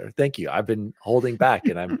playing better. Thank you. I've been holding back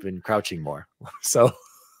and I've been crouching more. So,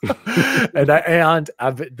 and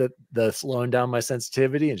I've been the slowing down my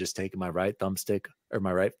sensitivity and just taking my right thumb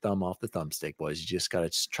off the thumbstick, boys. You just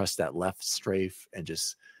gotta trust that left strafe and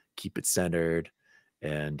just keep it centered.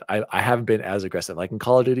 And I haven't been as aggressive. Like in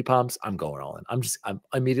Call of Duty, Pomps, I'm going all in. I'm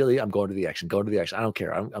going to the action, I don't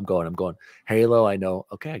care. I'm going. Halo, I know.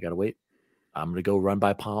 Okay, I got to wait. I'm going to go run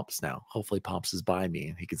by Pomps now. Hopefully Pomps is by me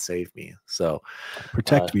and he can save me. So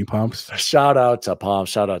protect me, Pomps. Shout out to Pomps.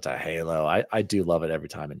 Shout out to Halo. I do love it every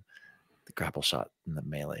time. And the grapple shot in the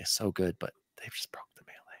melee is so good, but they just broke the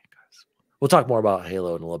melee, guys. We'll talk more about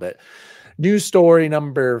Halo in a little bit. News story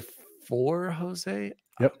number 4, Jose.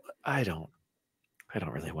 Yep. I don't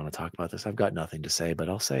really want to talk about this. I've got nothing to say, but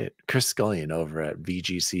I'll say it. Chris Scullion over at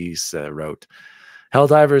VGC wrote,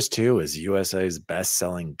 Helldivers 2 is USA's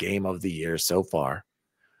best-selling game of the year so far,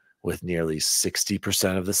 with nearly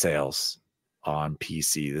 60% of the sales on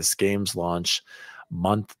PC. This game's launch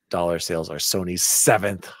month dollar sales are Sony's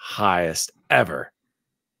 7th highest ever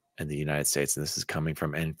in the United States. And this is coming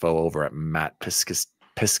from info over at Matt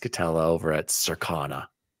Piscatella over at Circana.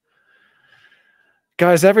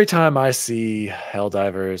 Guys, every time I see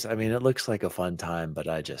Helldivers, I mean, it looks like a fun time, but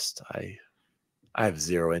I have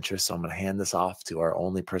zero interest, so I'm going to hand this off to our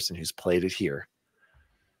only person who's played it here.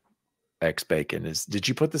 X Bacon. Did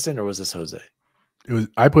you put this in, or was this Jose?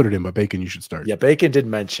 I put it in, but Bacon, you should start. Yeah, Bacon did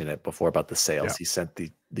mention it before about the sales. Yeah. He sent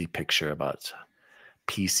the picture about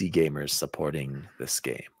PC gamers supporting this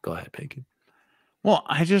game. Go ahead, Bacon. Well,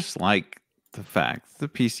 I just like the fact the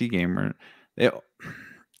PC gamer,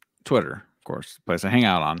 Twitter, of course, the place I hang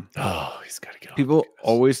out on. Oh, he's got to get on. People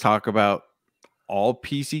always talk about all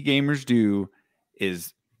PC gamers do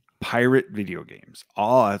is pirate video games.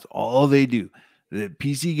 That's all they do. The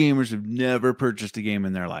PC gamers have never purchased a game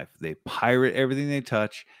in their life. They pirate everything they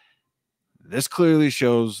touch. This clearly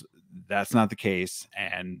shows that's not the case,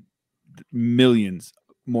 and millions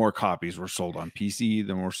more copies were sold on PC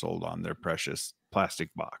than were sold on their precious plastic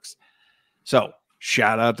box. So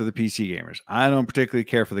Shout out to the PC gamers. I don't particularly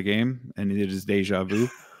care for the game, and neither does Deja Vu,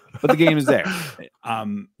 but the game is there.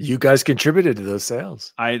 You guys contributed to those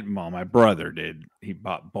sales. Well, my brother did. He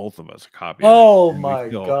bought both of us a copy. Oh my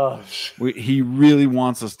gosh! He really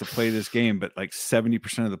wants us to play this game, but like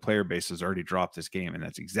 70% of the player base has already dropped this game, and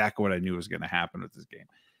that's exactly what I knew was going to happen with this game.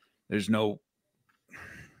 There's no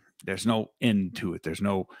end to it. There's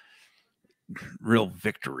no real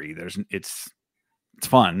victory. It's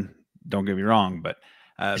fun. Don't get me wrong, but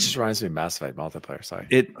it just reminds me of Mass Effect multiplayer. Sorry,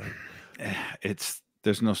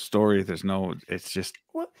 there's no story. It's just.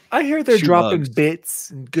 Well, I hear they're dropping bits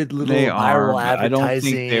and good little viral advertising. I don't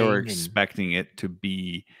think they were expecting it to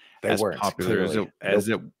be as popular as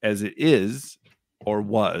it is or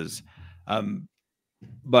was.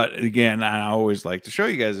 But again, I always like to show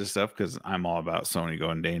you guys this stuff because I'm all about Sony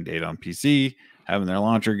going day and date on PC, having their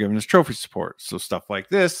launcher, giving us trophy support. So stuff like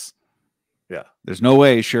this. Yeah, there's no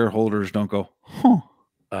way shareholders don't go, huh.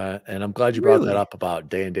 And I'm glad you brought that up about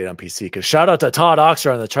day and date on PC, because shout out to Todd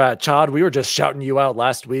Oxer on the chat. Todd, we were just shouting you out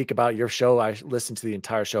last week about your show. I listened to the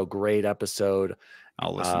entire show. Great episode.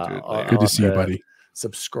 I'll listen to it later. Good to see you, buddy.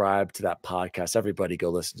 Subscribe to that podcast. Everybody go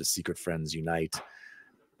listen to Secret Friends Unite.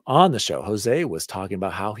 On the show, Jose was talking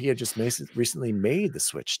about how he had just recently made the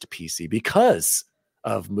switch to PC because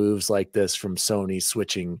of moves like this from Sony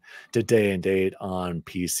switching to day and date on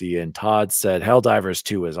PC. And Todd said, Helldivers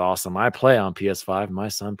 2 is awesome. I play on PS5. My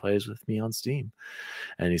son plays with me on Steam.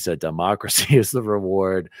 And he said, democracy is the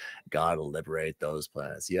reward. Gotta liberate those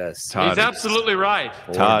planets. Yes. Todd, he's absolutely right.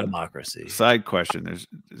 Todd, democracy. Side question.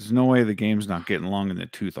 There's no way the game's not getting long in the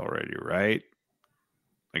tooth already, right?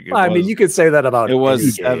 Like I mean, you could say that about it.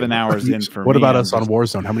 Was 7 hours in for me. What about us on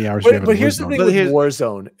Warzone? How many hours do you have but in here's the Warzone? thing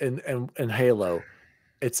with Warzone and Halo.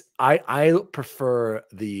 It's I prefer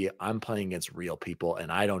I'm playing against real people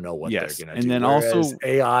and I don't know what they're gonna do. And then Whereas also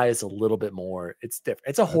AI is a little bit more, it's different.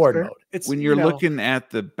 It's a horde mode. It's when you're looking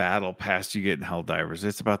at the battle pass you get in Helldivers,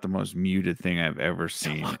 it's about the most muted thing I've ever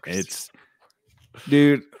seen. It's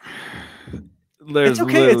dude. It's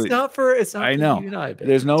okay. It's not for I know.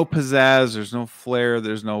 There's no pizzazz, there's no flair,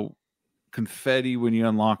 there's no confetti when you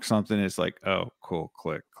unlock something. It's like, oh, cool,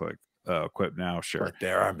 click, equip now, sure. But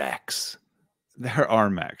there are mechs. There are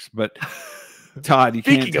mechs, but Todd, you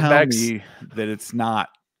can't tell me that it's not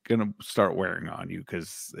gonna start wearing on you,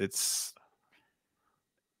 because it's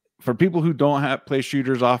for people who don't play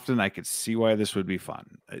shooters often. I could see why this would be fun.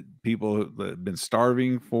 People who have been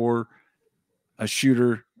starving for a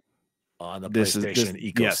shooter on the PlayStation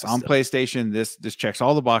ecosystem. Yes, on PlayStation, this checks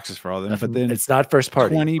all the boxes for all of them. But then it's not first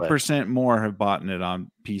party. 20% more have bought it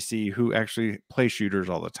on PC who actually play shooters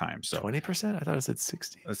all the time. So 20%? I thought it said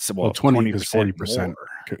 60. Well, 20 is 40%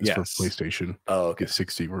 is for PlayStation. Oh, okay. It's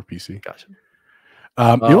 60 for PC. Gotcha.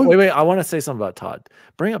 Wait. I want to say something about Todd.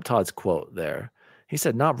 Bring up Todd's quote there. He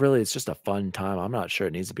said, not really. It's just a fun time. I'm not sure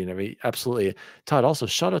it needs to be in every. Absolutely. Todd, also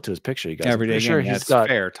shout out to his picture. You guys. Every day. Sure, that's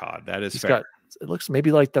fair, Todd. That is fair. It looks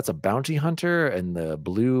maybe like that's a bounty hunter and the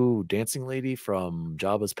blue dancing lady from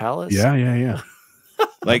Jabba's palace. Yeah.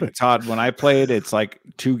 Like Todd, when I play it, it's like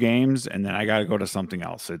 2 games and then I got to go to something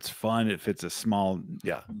else. It's fun. It fits a small,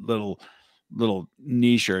 little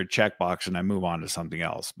niche or a checkbox, and I move on to something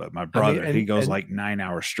else. But my brother, he goes like 9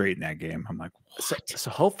 hours straight in that game. I'm like, so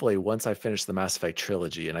hopefully once I finish the Mass Effect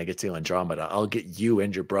trilogy and I get to Andromeda, I'll get you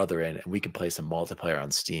and your brother in and we can play some multiplayer on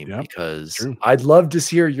Steam, because I'd love to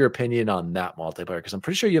hear your opinion on that multiplayer, because I'm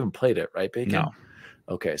pretty sure you haven't played it, right, Bacon? No.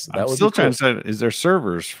 Okay, so that was still trying to say, is there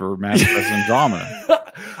servers for Mass Effect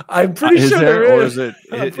Andromeda? I'm pretty sure there is. Or is it?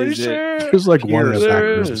 I'm pretty sure there's like one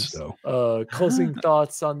there is. Closing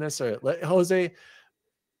thoughts on this, or Jose?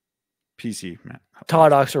 PC, man.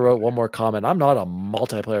 Todd Oxer wrote one more comment. I'm not a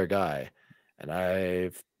multiplayer guy, and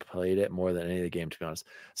I've played it more than any of the game, to be honest.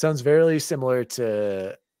 Sounds very similar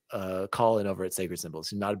to Colin over at Sacred Symbols.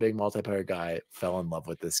 He's not a big multiplayer guy, fell in love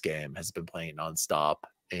with this game, has been playing nonstop,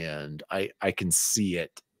 and I can see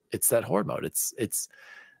it. It's that horde mode. It's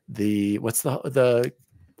the the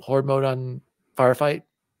horde mode on Firefight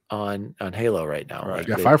on Halo right now. Right.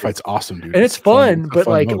 Like, Firefight's awesome, dude. And it's fun, but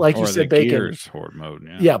like you said, Bacon. Horde mode,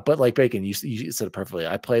 yeah, but like Bacon, you said it perfectly.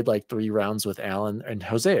 I played like 3 rounds with Alan and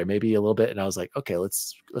Jose, or maybe a little bit, and I was like, okay,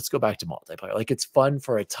 let's go back to multiplayer. Like, it's fun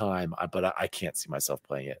for a time, but I can't see myself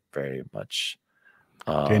playing it very much.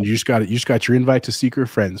 And you just got your invite to Secret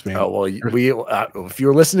Friends, man. Oh well, if you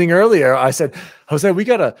were listening earlier, I said, Jose, we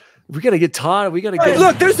gotta get Todd. We gotta get. Hey,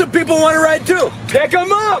 look, there's some people want to ride too. Pick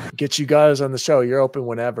them up. Get you guys on the show. You're open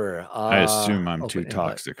whenever. I assume I'm too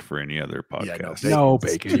toxic for any other podcast. No,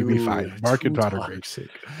 Bacon, you'll be fine. Mark and Todd are great.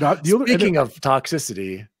 Speaking of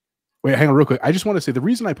toxicity, Wait, hang on real quick. I just want to say the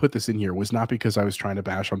reason I put this in here was not because I was trying to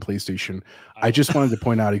bash on PlayStation. I just wanted to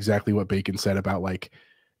point out exactly what Bacon said about like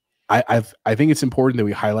I think it's important that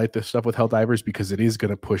we highlight this stuff with Helldivers because it is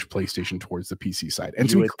going to push PlayStation towards the PC side. And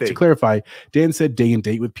to clarify, Dan said day and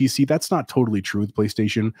date with PC. That's not totally true with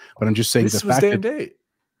PlayStation, but I'm just saying this was day and date.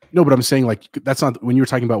 No, but I'm saying like that's not when you were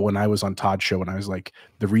talking about when I was on Todd's show and I was like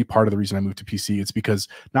part of the reason I moved to PC. It's because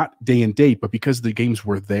not day and date, but because the games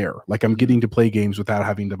were there. Like I'm getting to play games without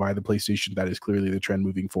having to buy the PlayStation. That is clearly the trend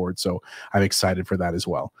moving forward. So I'm excited for that as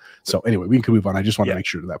well. So anyway, we can move on. I just want to make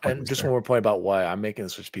sure that point. And just one more point about why I'm making the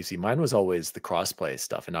switch to PC. Mine was always the cross-play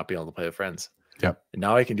stuff and not being able to play with friends. Yep. And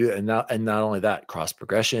now I can do it. And not only that, cross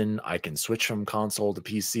progression. I can switch from console to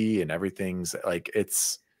PC and everything's like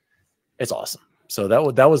it's awesome. So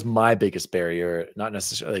that was my biggest barrier, not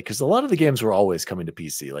necessarily because a lot of the games were always coming to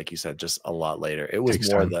PC, like you said, just a lot later. It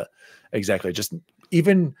was more just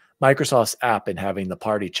even Microsoft's app and having the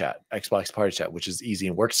party chat, Xbox party chat, which is easy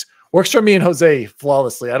and works for me and Jose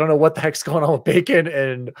flawlessly. I don't know what the heck's going on with Bacon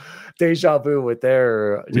and Deja Vu with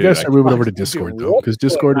their. You guys start moving over to Discord though, because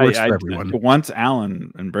Discord works for everyone. Once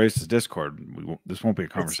Alan embraces Discord, this won't be a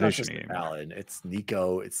conversation anymore. Alan, it's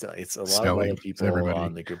Nico, it's a lot of other people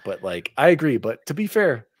on the group. But like, I agree. But to be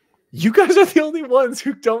fair, you guys are the only ones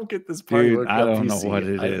who don't get this party. Dude, I don't know what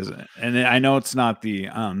it is, and I know it's not the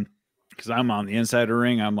because I'm on the insider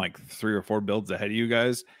ring. I'm like 3 or 4 builds ahead of you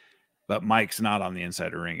guys, but Mike's not on the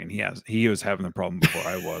insider ring, and he was having the problem before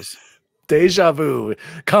I was. Deja Vu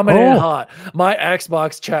coming in hot. My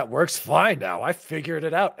Xbox chat works fine now. I figured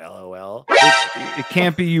it out. LOL. It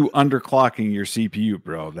can't be you underclocking your CPU,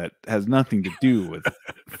 bro. That has nothing to do with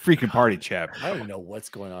freaking party chat. I don't even know what's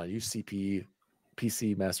going on. You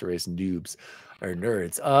PC Master Race noobs or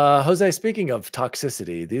nerds. Jose, speaking of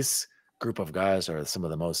toxicity, these group of guys are some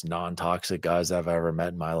of the most non-toxic guys I've ever met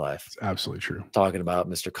in my life. It's absolutely true. Talking about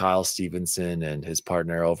Mr. Kyle Stevenson and his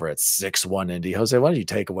partner over at SixOne Indie. Jose, why don't you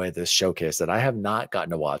take away this showcase that I have not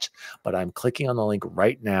gotten to watch, but I'm clicking on the link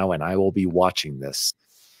right now and I will be watching this.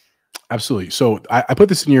 Absolutely. So I put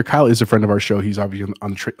this in here. Kyle is a friend of our show. He's obviously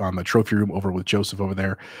on the trophy room over with Joseph over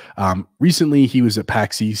there. Recently, he was at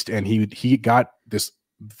PAX East and he got this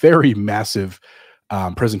very massive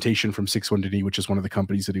presentation from SixOne Indie, which is one of the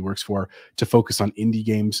companies that he works for, to focus on indie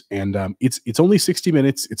games. And it's only 60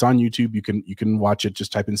 minutes. It's on YouTube. You can watch it.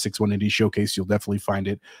 Just type in SixOne Indie Showcase. You'll definitely find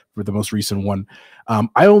it for the most recent one.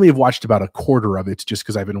 I only have watched about a quarter of it just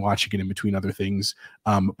because I've been watching it in between other things.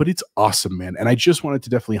 But it's awesome, man. And I just wanted to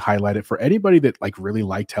definitely highlight it for anybody that like really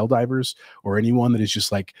liked Helldivers, or anyone that is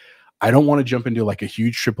just like, I don't want to jump into like a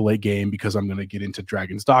huge AAA game because I'm going to get into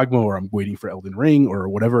Dragon's Dogma or I'm waiting for Elden Ring or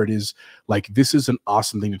whatever it is. Like, this is an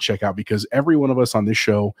awesome thing to check out because every one of us on this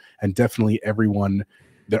show, and definitely everyone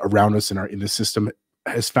that around us in the system,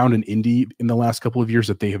 has found an indie in the last couple of years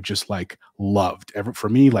that they have just like loved. For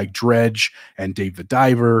me, like Dredge and Dave the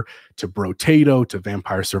Diver to Brotato to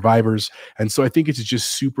Vampire Survivors. And so I think it's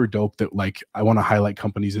just super dope that like I want to highlight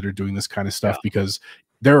companies that are doing this kind of stuff because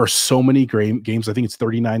there are so many great games. I think it's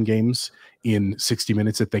 39 games in 60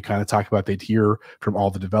 minutes that they kind of talk about. They'd hear from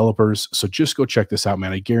all the developers. So just go check this out,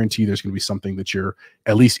 man. I guarantee there's going to be something that you're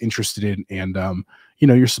at least interested in. And,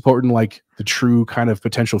 you're supporting like the true kind of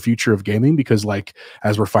potential future of gaming because like,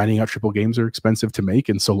 as we're finding out, triple games are expensive to make.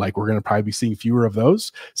 And so like, we're going to probably be seeing fewer of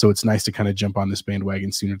those. So it's nice to kind of jump on this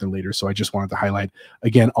bandwagon sooner than later. So I just wanted to highlight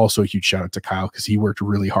again, also a huge shout out to Kyle because he worked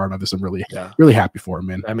really hard on this. I'm really happy for him,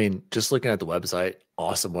 man. I mean, just looking at the website,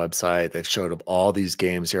 awesome website. They've showed up all these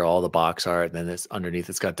games here, all the box art, and then it's underneath.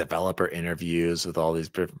 It's got developer interviews with all these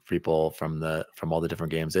people from all the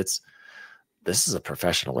different games. This is a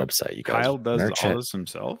professional website. You guys, Kyle does all this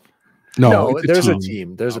himself. No, there's a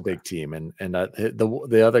team. There's a big team, and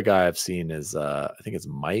the other guy I've seen is I think it's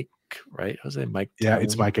Mike, right? Jose Mike. Yeah,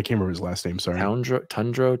 it's Mike. I can't remember his last name. Sorry,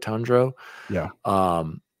 Tundro. Yeah.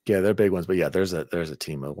 Yeah, they're big ones, but yeah, there's a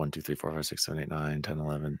team of 1, 2, 3, 4, 5, 6, 7, 8, 9, 10,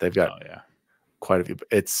 11. They've got quite a few.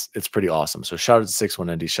 It's pretty awesome. So shout out to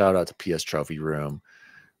SixOne Indie. Shout out to PS Trophy Room.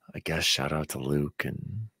 I guess shout out to Luke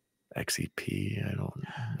and XEP. I don't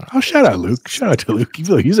know. Oh, shout out Luke. Shout out to Luke.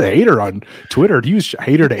 He's a hater on Twitter. Do you use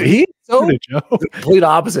hater to hate? The complete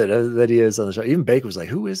opposite that he is on the show. Even Baker was like,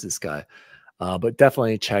 who is this guy? But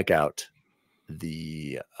definitely check out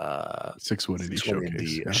the SixOne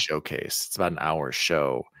Indie Showcase. It's about an hour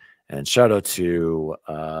show. And shout out to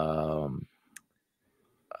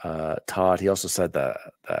Todd. He also said that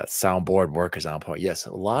soundboard work is on point. Yes,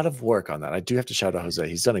 a lot of work on that. I do have to shout out Jose.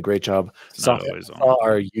 He's done a great job. Saw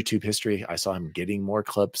our YouTube history. I saw him getting more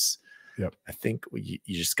clips. Yep. I think you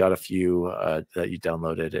just got a few that you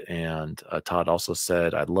downloaded. And Todd also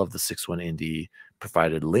said, I love the SixOne Indie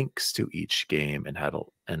provided links to each game and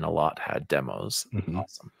a lot had demos.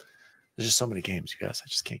 Awesome. There's just so many games, you guys. I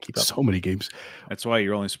just can't keep up. So many games. That's why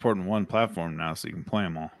you're only supporting one platform now, so you can play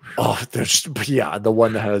them all. Oh, there's the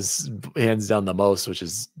one that has hands down the most, which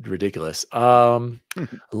is ridiculous.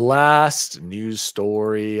 Last news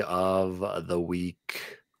story of the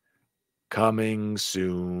week, coming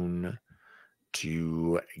soon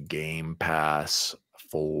to Game Pass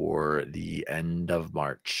for the end of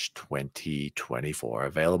March 2024.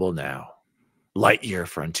 Available now. Lightyear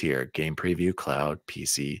Frontier game preview, cloud,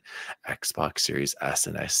 PC, Xbox Series S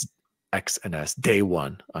and X and S, day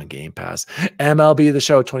one on Game Pass. MLB The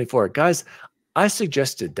Show 24. Guys, I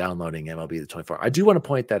suggested downloading MLB The 24. I do want to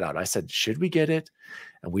point that out. I said, should we get it?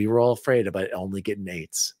 And we were all afraid about only getting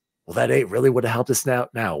 8s. Well, that 8 really would have helped us now,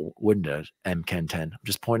 wouldn't it? MKen 10. I'm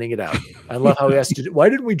just pointing it out. I love how he asked you, why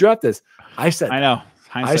didn't we drop this? I said, I know.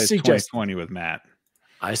 Hindsight's 2020 with Matt.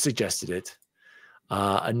 I suggested it.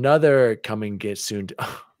 Another coming get soon.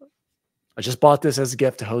 I just bought this as a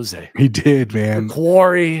gift to Jose. He did, man. The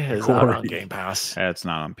Quarry is out on Game Pass. It's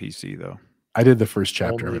not on PC though. I did the first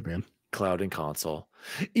chapter of it, man. Cloud and console.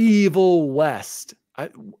 Evil West. I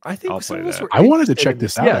think I'll play that. I wanted to check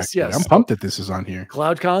this out. Yes. I'm pumped that this is on here.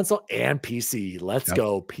 Cloud console and PC. Let's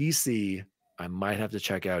go. PC. I might have to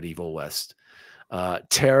check out Evil West.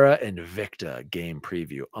 Terra Invicta game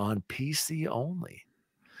preview on PC only.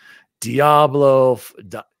 Diablo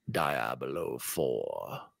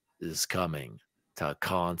 4 is coming to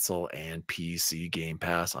console and PC Game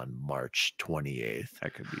Pass on March 28th.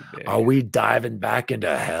 That could be big. Are we diving back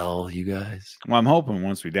into hell, you guys? Well, I'm hoping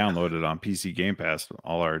once we download it on PC Game Pass,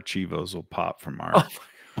 all our Chivos will pop from our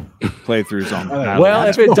playthroughs on. Well,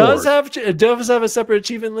 if it does have a separate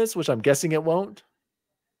achievement list, which I'm guessing it won't.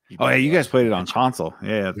 Oh yeah, you guys played it on console.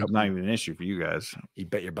 Yeah, it's not even an issue for you guys. You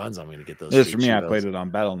bet your buns I'm going to get those. It is for me. Chivos. I played it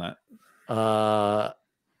on BattleNet.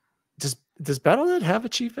 Does BattleNet have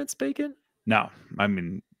achievements, Bacon? No, I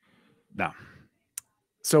mean, no.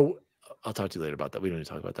 So I'll talk to you later about that. We don't need to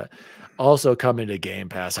talk about that. Also coming to Game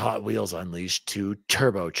Pass, Hot Wheels Unleashed 2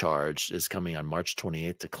 Turbocharged is coming on March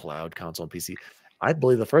 28th to cloud, console, and PC. I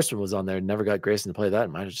believe the first one was on there. Never got Grayson to play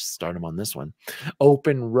that. Might have just started him on this one.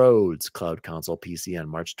 Open Roads, cloud, console, PC on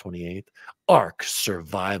March 28th. Ark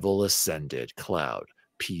Survival Ascended, cloud,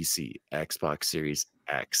 PC, Xbox Series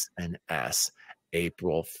X and S,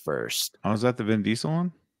 April 1st. Oh, is that the Vin Diesel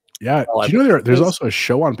one? Yeah. Do you know there's also a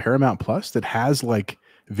show on Paramount Plus that has like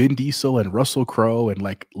Vin Diesel and Russell Crowe and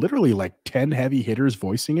like literally like 10 heavy hitters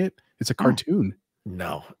voicing it? It's a cartoon.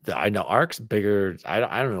 No, I know Ark's bigger. I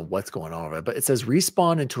don't know what's going on with it, but it says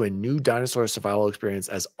respawn into a new dinosaur survival experience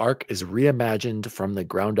as Ark is reimagined from the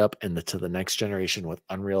ground up and to the next generation with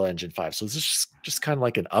Unreal Engine 5. So this is just kind of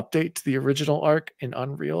like an update to the original Ark in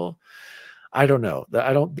Unreal. I don't know.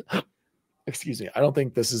 Excuse me. I don't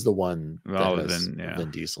think this is the one that has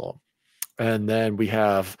Vin Diesel. And then we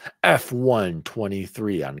have F1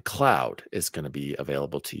 23 on cloud is going to be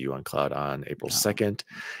available to you on cloud on April 2nd.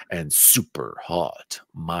 And Super Hot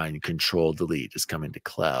Mind Control Delete is coming to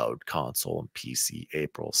cloud, console, and PC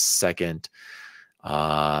April 2nd.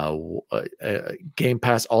 Game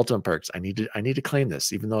Pass Ultimate perks. I need to claim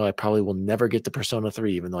this, even though I probably will never get to Persona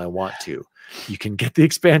 3, even though I want to. You can get the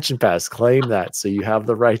expansion pass, claim that, so you have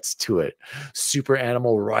the rights to it. Super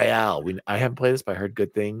Animal Royale. I haven't played this, but I heard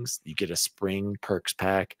good things. You get a spring perks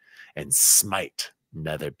pack and Smite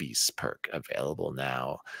Nether Beast perk available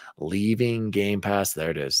now. Leaving Game Pass.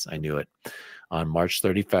 There it is. I knew it. On March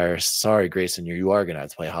 31st. Sorry, Grayson, you are going to have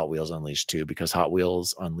to play Hot Wheels Unleashed 2 because Hot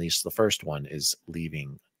Wheels Unleashed, the first one, is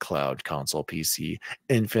leaving cloud, console, PC.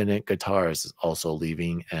 Infinite Guitars is also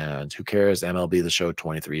leaving. And who cares? MLB The Show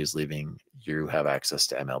 23 is leaving. You have access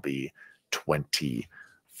to MLB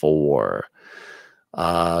 24.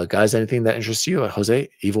 Guys, anything that interests you? Jose,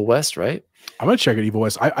 Evil West, right? I'm gonna check it. Evil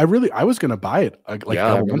West. I was gonna buy it like a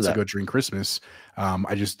couple months ago during Christmas.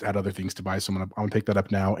 I just had other things to buy, so I'm gonna pick that up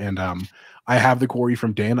now. And I have the Quarry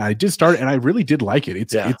from Dan. I did start, and I really did like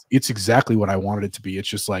it. It's exactly what I wanted it to be. It's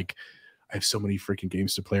just like I have so many freaking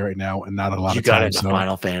games to play right now, and not a lot of time. You got into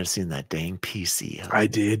Final Fantasy in that dang PC. I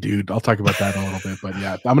did, dude. I'll talk about that in a little bit, but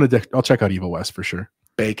yeah, I'll check out Evil West for sure.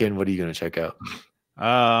 Bacon, what are you gonna check out?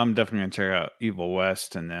 I'm definitely gonna check out Evil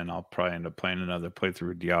West, and then I'll probably end up playing another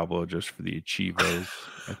playthrough of Diablo just for the achievos.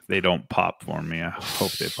 If they don't pop for me, I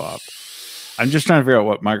hope they pop. I'm just trying to figure out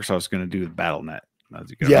what Microsoft's going to do with BattleNet.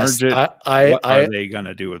 Yes, what are they going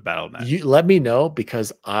to do with BattleNet? You let me know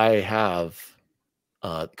because I have.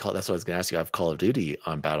 That's what I was going to ask you. I have Call of Duty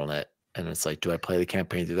on BattleNet, and it's like, do I play the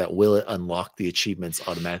campaign through that? Will it unlock the achievements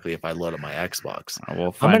automatically if I load up my Xbox?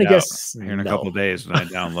 We'll find out guess here in a couple of days when I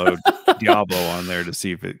download Diablo on there to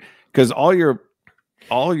see if it, because all your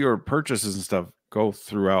all your purchases and stuff go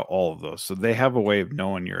throughout all of those, so they have a way of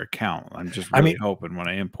knowing your account. I'm just really hoping when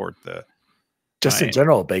I import just in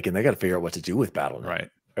general, Bacon, they got to figure out what to do with Battle.net. Right.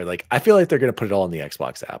 Or like, I feel like they're going to put it all in the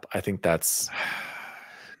Xbox app. I think that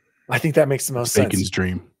makes the most sense. Bacon's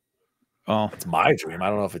dream. Well, it's my dream. I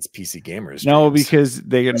don't know if it's PC gamers. No, dreams. because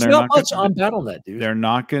they're not much on Battle.net, dude. They're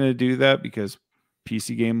not going to do that because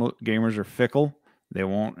PC gamers are fickle. They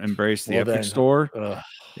won't embrace the Epic Store.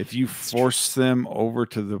 If you force them over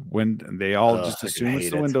to the they all just assume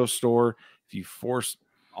it's the Windows Store. If you force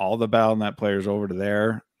all the Battle.net players over to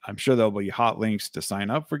there, I'm sure there'll be hot links to sign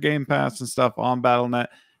up for Game Pass and stuff on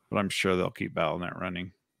Battle.net, but I'm sure they'll keep Battle.net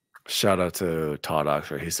running. Shout out to Todd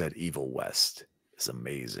Oxford. He said Evil West is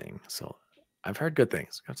amazing. So I've heard good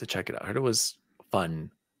things. I have to check it out. I heard it was fun,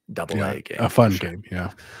 AA game. A fun game,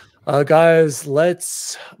 yeah. Guys,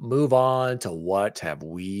 let's move on to what have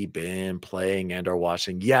we been playing and or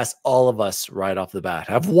watching. Yes, all of us right off the bat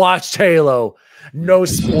have watched Halo. No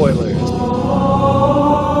spoilers.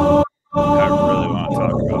 I really want to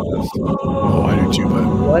talk about this. Oh, I do too, but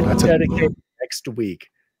let's dedicate next week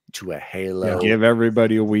to a Halo. Give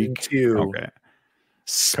everybody a week. Okay.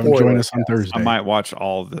 Come join us on Thursday. I might watch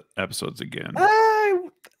all the episodes again.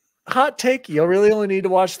 Hot take, you'll really only need to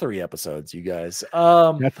watch 3 episodes, you guys. That's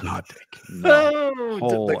a hot take.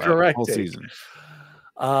 No, the correct whole take. Season.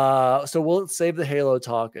 So we'll save the Halo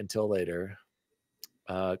talk until later.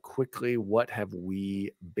 Quickly, what have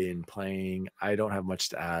we been playing? I don't have much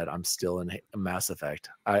to add. I'm still in Mass Effect.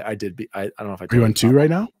 I don't know if I. Are you on 2 right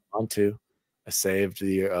now? On 2. I saved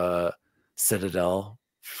the Citadel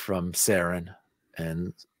from Saren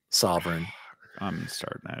and Sovereign. I'm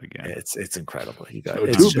starting that again. It's incredible, you guys.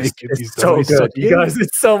 It's so good, you guys.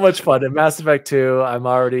 It's so much fun. In Mass Effect 2, I'm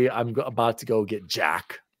about to go get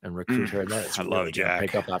Jack and recruit her. And that's I love Jack.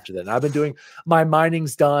 Pick up after that. And I've been doing my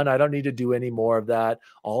mining's done. I don't need to do any more of that.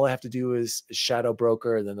 All I have to do is Shadow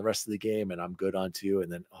Broker, and then the rest of the game, and I'm good on 2.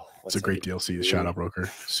 And then it's a great DLC. The Shadow Broker,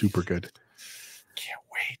 super good. Can't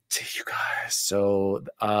wait, you guys. So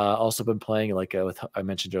also been playing, like I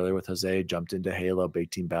mentioned earlier with Jose, jumped into Halo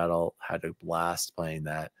Big Team Battle, had a blast playing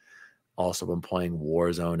that. Also been playing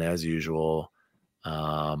Warzone as usual,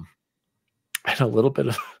 and a little bit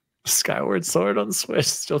of Skyward Sword on the Switch,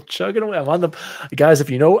 still chugging away. I'm on the guys, if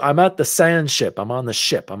you know, I'm at the sand ship. I'm on the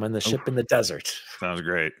ship. I'm in the ship in the desert. Sounds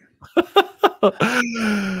great.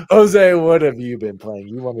 Jose, what have you been playing?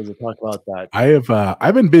 You wanted to talk about that.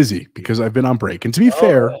 I've been busy because I've been on break. And to be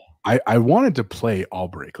fair, I wanted to play all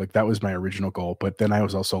break. Like that was my original goal. But then I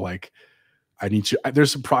was also like,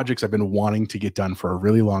 there's some projects I've been wanting to get done for a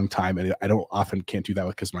really long time. And I can't do that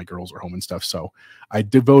because my girls are home and stuff. So I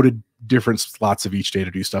devoted different slots of each day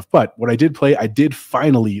to do stuff. But what I did play, I did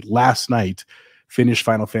finally last night finish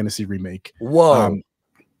Final Fantasy Remake. Whoa.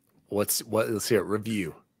 Let's hear it.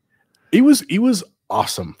 Review. It was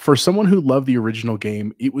awesome. For someone who loved the original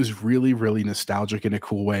game, it was really, really nostalgic in a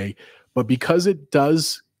cool way. But because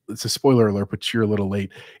it's a spoiler alert, but you're a little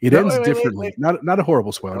late. It ends differently. Not a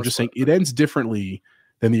horrible spoiler. I'm just saying it ends differently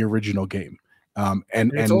than the original game. And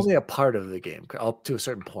it's only a part of the game up to a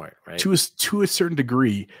certain point, right? To a certain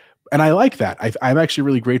degree. And I like that. I'm actually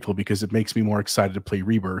really grateful because it makes me more excited to play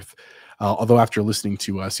Rebirth. Although after listening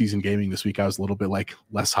to Season Gaming this week, I was a little bit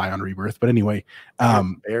less high on Rebirth. But anyway,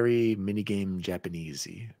 very minigame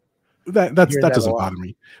Japanesey. That doesn't bother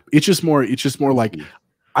me. It's just more like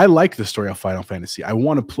I like the story of Final Fantasy. I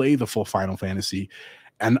want to play the full Final Fantasy.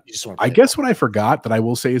 And I guess what I forgot that I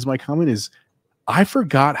will say is my comment is I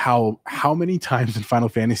forgot how many times in Final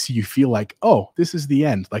Fantasy you feel like, oh, this is the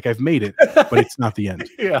end. Like I've made it, but it's not the end.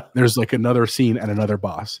 Yeah. There's like another scene and another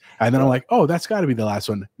boss. And then I'm like, oh, that's got to be the last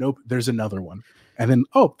one. Nope, there's another one. And then,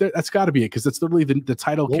 that's got to be it because that's literally the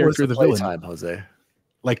title character of the villain. Time, Jose?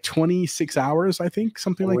 Like 26 hours, I think,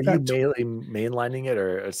 something like that. Were you mainlining it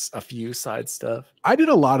or a few side stuff? I did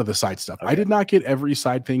a lot of the side stuff. Okay. I did not get every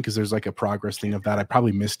side thing because there's like a progress thing of that. I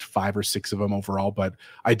probably missed 5 or 6 of them overall, but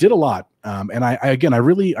I did a lot. And I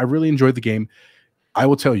really enjoyed the game. I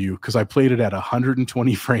will tell you because I played it at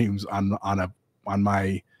 120 frames on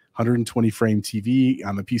my 120 frame TV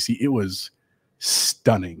on the PC. It was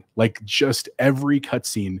stunning. Like just every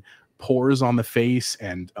cutscene. Pores on the face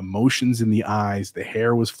and emotions in the eyes. The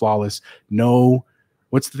hair was flawless. No,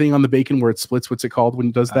 what's the thing on the bacon where it splits? What's it called when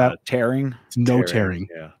it does that? Tearing. It's no tearing.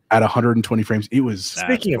 Yeah. At 120 frames. It was.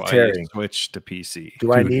 Speaking of tearing, switch to PC.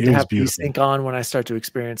 Do I need to have P-Sync on when I start to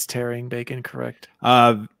experience tearing, Bacon? Correct.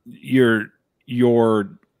 Your NVIDIA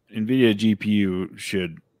GPU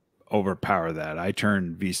should overpower that. I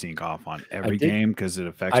turn VSync off on every game because it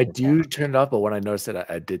affects. I do turn it off, but when I noticed it,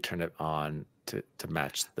 I did turn it on to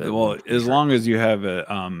match the. Well, as long as you have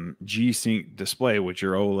a G-Sync display, which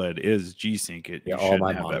your OLED is G-Sync, you all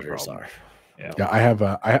my shouldn't have that monitors problem. are. Yeah, I have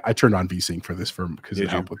I turned on VSync for this because it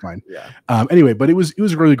helped with mine. Yeah. Anyway, but it was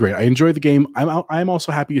really great. I enjoyed the game. I'm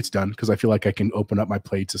also happy it's done because I feel like I can open up my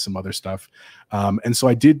play to some other stuff. And so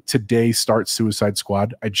I did today start Suicide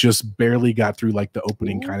Squad. I just barely got through like the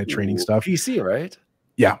opening kind of training stuff. PC, right?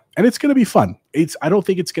 Yeah, and it's going to be fun. I don't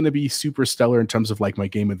think it's going to be super stellar in terms of like my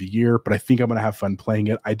game of the year, but I think I'm going to have fun playing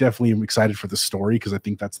it. I definitely am excited for the story because I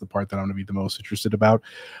think that's the part that I'm going to be the most interested about.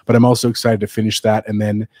 But I'm also excited to finish that, and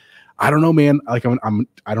then I don't know, man. Like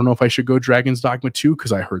I don't know if I should go Dragon's Dogma 2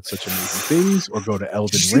 because I heard such amazing things, or go to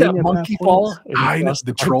Elden Ring. That monkey fall? I know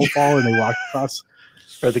the troll fall, and they walked across.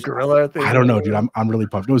 Or the gorilla thing. I don't know, dude. I'm really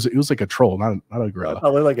pumped. It was like a troll, not a gorilla.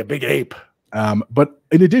 Probably like a big ape. But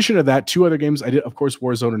in addition to that, 2 other games I did, of course,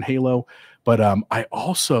 Warzone and Halo. But I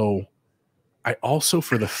also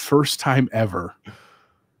for the first time ever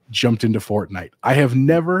jumped into Fortnite. I have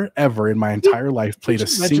never ever in my entire life played a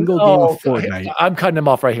single game of Fortnite. I'm cutting him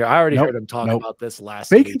off right here. I already heard him talk about this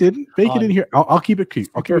last Bacon week. didn't. Bacon didn't hear. I'll keep it quick.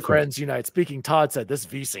 I'll keep it quick. Friends Unite. Speaking, Todd said this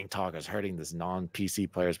VSync talk is hurting this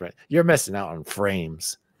non-PC players. But you're missing out on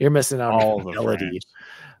frames. You're missing out on ability.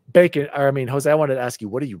 Bacon, Jose, I wanted to ask you,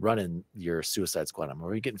 what are you running your Suicide Squad on?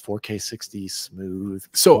 Are you getting 4K 60 smooth?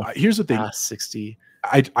 So here's the thing: 60.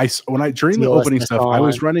 During the opening stuff, I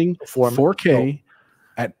was running 4K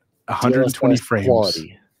at 120 frames,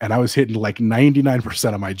 quality. And I was hitting like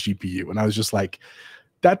 99% of my GPU, and I was just like,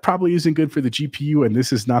 that probably isn't good for the GPU, and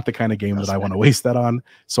this is not the kind of game that I want to waste that on.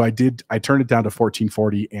 So I turned it down to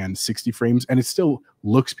 1440 and 60 frames, and it still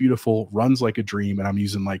looks beautiful, runs like a dream, and I'm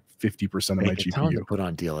using like 50% of my GPU. Tell him to put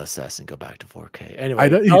on DLSS and go back to 4K. Anyway,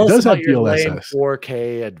 it does have DLSS.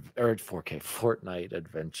 4K Fortnite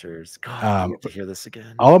adventures. God, I have to hear this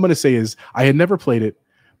again. All I'm going to say is I had never played it,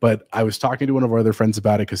 but I was talking to one of our other friends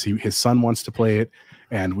about it because his son wants to play it.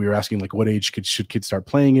 And we were asking, like, what age should kids start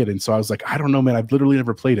playing it? And so I was like, I don't know, man. I've literally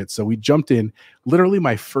never played it. So we jumped in. Literally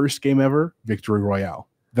my first game ever, Victory Royale.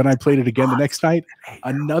 Then I played it again the next night,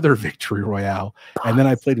 another Victory Royale. And then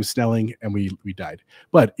I played with Snelling, and we died.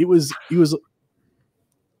 But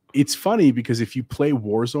it's funny because if you play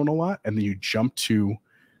Warzone a lot and then you jump to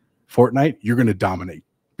Fortnite, you're going to dominate.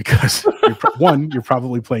 Because you're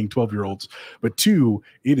probably playing 12-year-olds, but 2,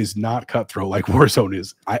 it is not cutthroat like Warzone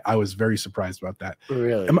is. I was very surprised about that.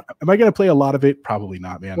 Really? Am I going to play a lot of it? Probably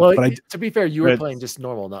not, man. Well, but to be fair, you were playing just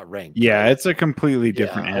normal, not ranked. Yeah, it's a completely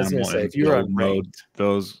different animal. Say, if you're on mode,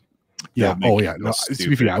 those. Yeah. Oh, yeah. No, to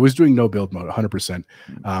be fair, I was doing no build mode 100%.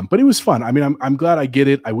 But it was fun. I mean, I'm glad I get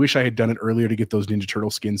it. I wish I had done it earlier to get those Ninja Turtle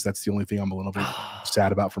skins. That's the only thing I'm a little bit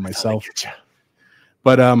sad about for myself.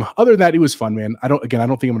 But other than that, it was fun, man. I don't think I'm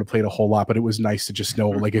going to play it a whole lot, but it was nice to just know,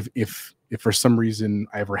 like, if for some reason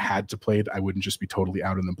I ever had to play it, I wouldn't just be totally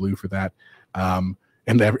out in the blue for that. And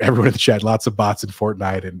everyone in the chat, lots of bots in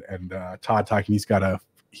Fortnite, and Todd talking, he's got a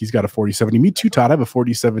 4070. Me too, Todd. I have a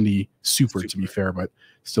 4070 Super, to be fair, but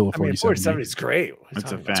still a 4070. 4070 is great.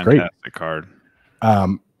 It's a fantastic card.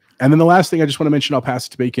 And then the last thing I just want to mention, I'll pass it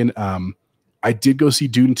to Bacon. I did go see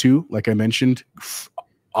Dune 2, like I mentioned.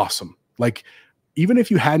 Awesome. Like, even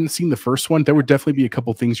if you hadn't seen the first one, there would definitely be a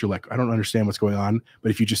couple things you're like, I don't understand what's going on.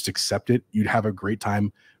 But if you just accept it, you'd have a great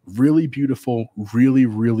time. Really beautiful, really,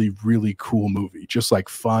 really, really cool movie. Just like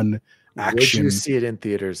fun action. Would you see it in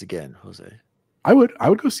theaters again, Jose? I would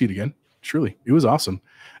go see it again. Truly. It was awesome.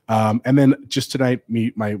 And then just tonight,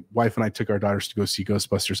 my wife and I took our daughters to go see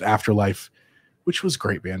Ghostbusters Afterlife, which was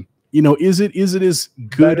great, man. You know, is it as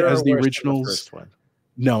good as the originals? The first one?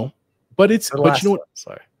 No. But you know what?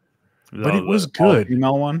 Sorry. But it was good.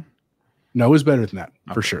 Female one? No, it was better than that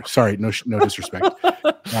for sure. Sorry, no disrespect.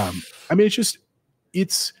 I mean,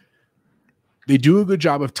 they do a good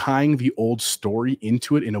job of tying the old story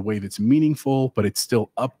into it in a way that's meaningful, but it's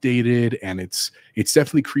still updated, and it's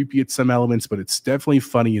definitely creepy at some elements, but it's definitely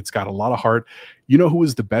funny. It's got a lot of heart. You know who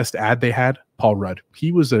was the best ad they had? Paul Rudd.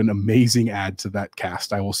 He was an amazing ad to that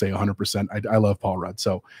cast. I will say 100%. I love Paul Rudd.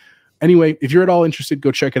 So anyway, if you're at all interested,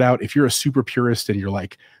 go check it out. If you're a super purist and you're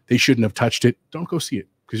like, they shouldn't have touched it, don't go see it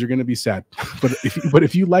because you're going to be sad. but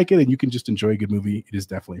if you like it and you can just enjoy a good movie, it is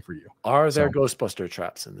definitely for you. Are there Ghostbuster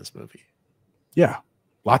traps in this movie? Yeah,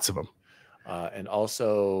 lots of them. And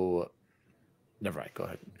also, never mind. Go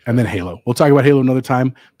ahead. And then Halo. We'll talk about Halo another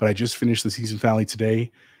time. But I just finished the season finale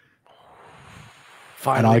today.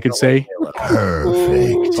 Finally, and all I could say,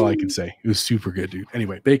 perfect. That's all I could say. It was super good, dude.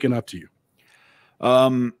 Anyway, Bacon, up to you.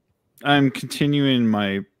 I'm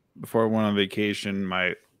continuing before I went on vacation,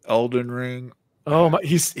 my Elden Ring. Oh my,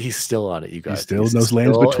 he's still on it, you guys. He's still in those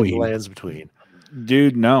lands between. Lands between.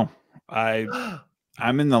 Dude, no. I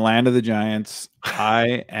I'm in the land of the giants.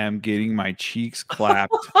 I am getting my cheeks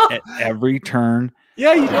clapped at every turn.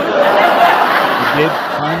 Yeah, you know. I did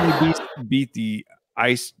finally beat the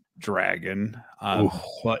ice dragon.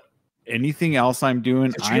 But anything else I'm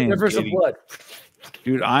doing, I am Rivers of blood.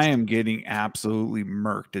 Dude, I am getting absolutely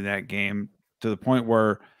murked in that game to the point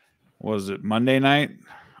where, was it Monday night?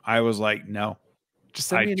 I was like, no. Just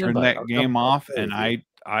send me I an turned invite. that game off and I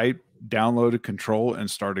downloaded Control and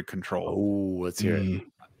started Control. Oh, let's hear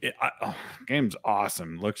it. Game's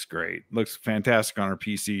awesome. Looks great. Looks fantastic on our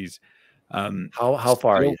PCs. How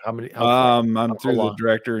far are you? How many? I'm through the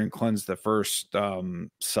director and cleansed the first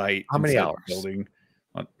site. How many hours? Building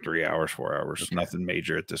 3 hours, 4 hours. Okay. Nothing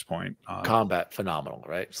major at this point. Combat phenomenal,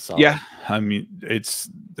 right? Solid. Yeah, I mean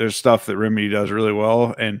there's stuff that Remedy does really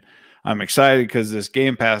well, and I'm excited because this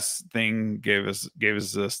Game Pass thing gave us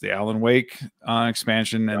the Alan Wake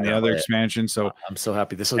expansion and the other expansion. So I'm so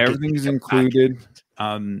happy. Everything's included.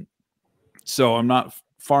 So I'm not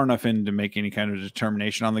far enough in to make any kind of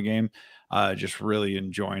determination on the game. Just really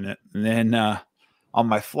enjoying it. And then on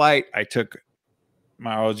my flight, I took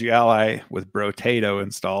my ROG Ally with Brotato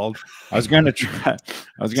installed. I was going to try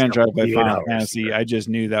to play Final Fantasy. I just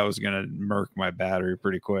knew that was going to murk my battery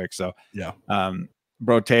pretty quick. So yeah.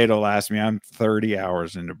 Brotato lasts me. I'm 30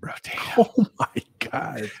 hours into Brotato. Oh my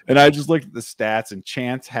god! And I just looked at the stats, and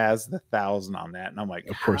Chance has the 1,000 on that, and I'm like,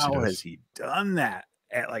 of course, how has he done that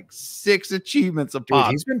at like 6 achievements a pop?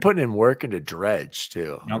 Dude, he's been putting in work into Dredge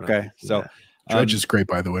too. Okay, so Dredge is great,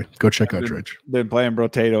 by the way. Go check out Dredge. Been playing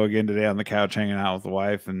Brotato again today on the couch, hanging out with the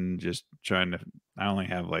wife, and just trying to. I only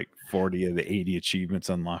have like 40 of the 80 achievements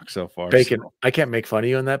unlocked so far. Bacon, so. I can't make fun of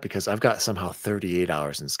you on that because I've got somehow 38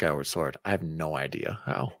 hours in Skyward Sword. I have no idea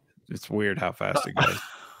how. It's weird how fast it goes.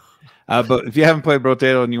 But if you haven't played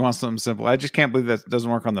Brotato and you want something simple, I just can't believe that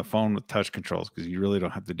doesn't work on the phone with touch controls because you really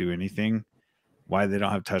don't have to do anything. Why they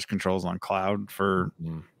don't have touch controls on cloud for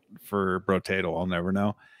Brotato, I'll never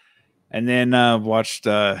know. And then watched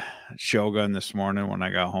Shogun this morning when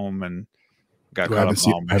I got home and got caught up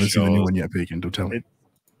on I haven't seen the new one yet, Bacon. Don't tell me.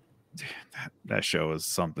 That show is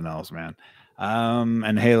something else, man.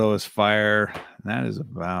 And Halo is fire. That is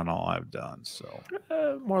about all I've done. So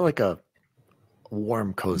more like a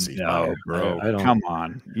warm, cozy. No, bro. Come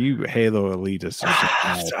on. You Halo elitists.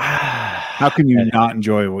 How can you not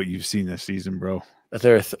enjoy what you've seen this season, bro?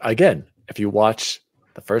 Again, if you watch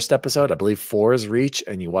the first episode, I believe 4 is Reach,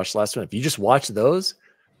 and you watch the last one. If you just watch those,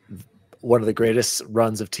 one of the greatest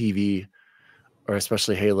runs of TV, or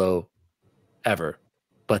especially Halo, ever.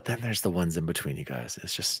 But then there's the ones in between, you guys.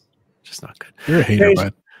 It's just not good. You're a hater,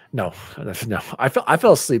 bud. No. I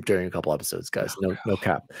fell asleep during a couple episodes, guys. No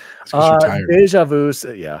cap. Deja Vu.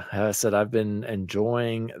 Yeah, I said I've been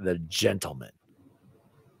enjoying The Gentleman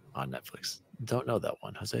on Netflix. Don't know that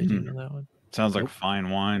one, Jose. Do you know that one? Sounds like fine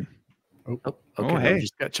wine. Oh, okay. Hey,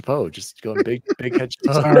 just got Chapeau. Just going big head.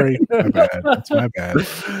 Sorry, my bad. That's my bad.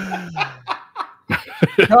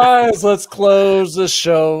 Guys, let's close the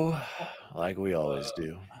show like we always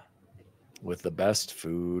do with the best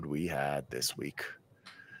food we had this week.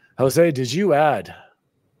 Jose, did you add?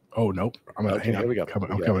 Oh, nope. Here we go. I'm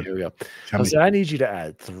coming. Here we go. Jose, I need you to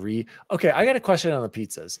add 3. Okay, I got a question on the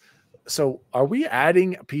pizzas. So are we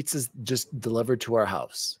adding pizzas just delivered to our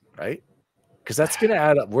house, right? Because that's going to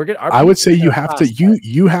add up. I would say you have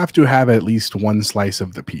to have at least one slice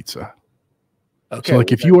of the pizza. Okay. So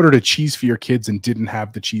like if you ordered a cheese for your kids and didn't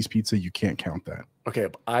have the cheese pizza, you can't count that. Okay,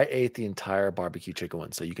 I ate the entire barbecue chicken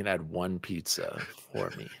one, so you can add 1 pizza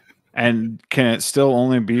for me. And can it still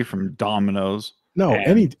only be from Domino's? No,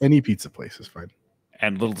 any pizza place is fine.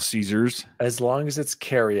 And Little Caesars, as long as it's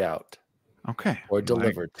carry out. Okay, or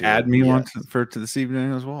delivered. Add me one to this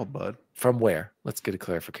evening as well, bud. From where? Let's get a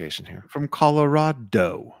clarification here. From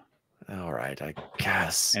Colorado. All right, I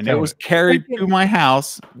guess. And it was carried to my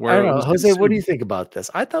house. I don't know, Jose. What do you think about this?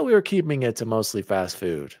 I thought we were keeping it to mostly fast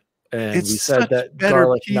food. And we said that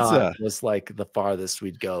garlic naan was like the farthest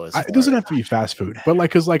we'd go. It doesn't have to be fast food, but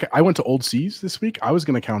because I went to Old C's this week, I was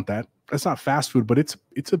going to count that. That's not fast food, but it's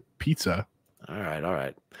a pizza. All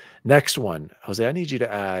right. Next one, Jose. I need you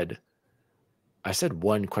to add. I said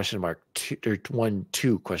 1 question mark 2 or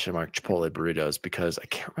 2 question mark Chipotle burritos because I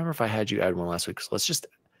can't remember if I had you add 1 last week. So let's just.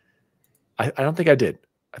 I don't think I did.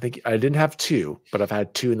 I think I didn't have 2, but I've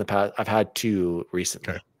had 2 in the past. I've had 2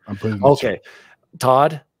 recently. Okay, I'm putting. Okay,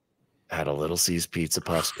 Todd. Had a Little C's pizza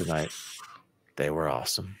puffs tonight. They were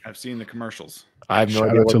awesome. I've seen the commercials. I have no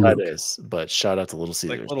idea what that is, but shout out to Little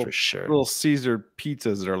Caesars for sure. Little Caesar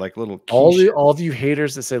pizzas that are like little quiche. All of you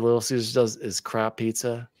haters that say Little Caesars is crap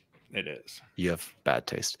pizza. It is. You have bad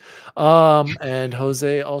taste. And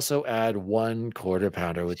Jose also add 1 quarter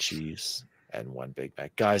pounder with cheese. and 1 Big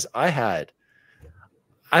Mac. Guys, I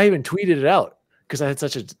even tweeted it out because I had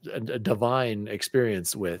such a divine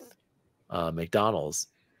experience with McDonald's.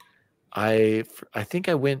 I think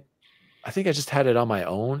I just had it on my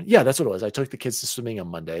own. Yeah, that's what it was. I took the kids to swimming on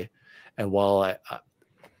Monday, and while I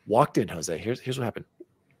walked in, Jose, here's what happened.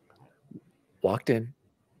 Walked in,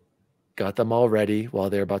 got them all ready while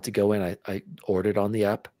they're about to go in. I ordered on the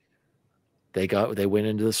app. They went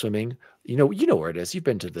into the swimming. You know where it is. You've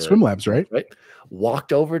been to the swim labs, right?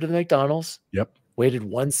 Walked over to the McDonald's. Yep. Waited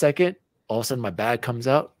 1 second. All of a sudden, my bag comes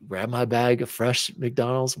out. Grabbed my bag of fresh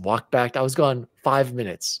McDonald's. Walked back. I was gone 5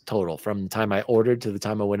 minutes total from the time I ordered to the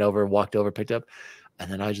time I went over, walked over, picked up,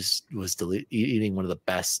 and then I just was eating one of the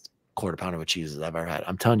best quarter pounder with cheeses I've ever had.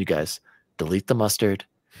 I'm telling you guys, delete the mustard,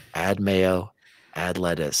 add mayo, add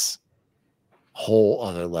lettuce. Whole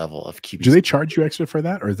other level of QB. Do they charge you extra for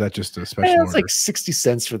that, or is that just a special order? It's like 60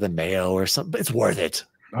 cents for the mayo or something. But it's worth it.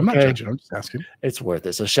 I'm not judging. I'm just asking. It's worth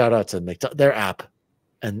it. So shout out to McDonald's, their app,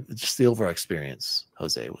 and just the overall experience.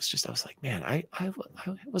 Jose was just. I was like, man, I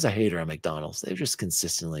was a hater on McDonald's. They just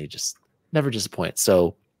consistently just never disappoint.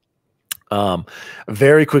 So,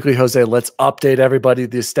 very quickly, Jose, let's update everybody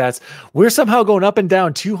the stats. We're somehow going up and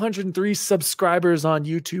down. 203 subscribers on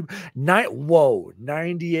YouTube.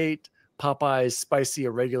 98. Popeye's spicy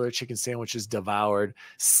irregular chicken sandwiches devoured.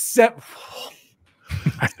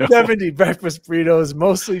 70 breakfast burritos,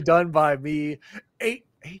 mostly done by me.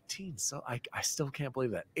 18. So I still can't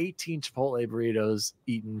believe that. 18 Chipotle burritos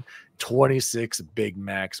eaten, 26 Big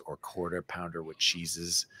Macs or quarter pounder with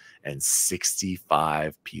cheeses, and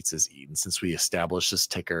 65 pizzas eaten. Since we established this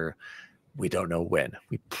ticker, we don't know when.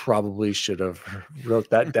 We probably should have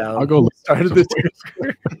wrote that down. I'll go started the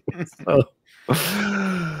ticker. So,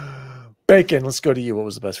 Bacon, let's go to you. What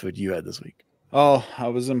was the best food you had this week? Oh, I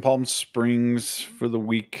was in Palm Springs for the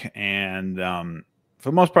week, and for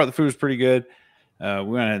the most part, the food was pretty good. We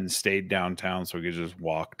went ahead and stayed downtown so we could just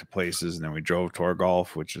walk to places, and then we drove to our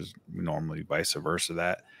golf, which is normally vice versa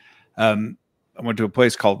that. I went to a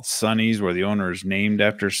place called Sonny's where the owner is named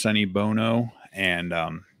after Sonny Bono, and I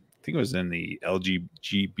think it was in the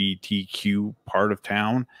LGBTQ part of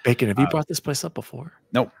town. Bacon, have you brought this place up before?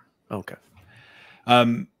 Nope. Okay.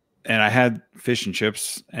 And I had fish and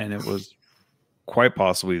chips, and it was quite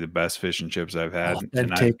possibly the best fish and chips I've had.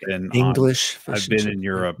 Authentic English fish. I've been in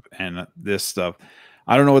Europe, and this stuff.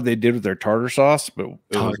 I don't know what they did with their tartar sauce, but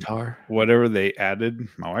whatever they added,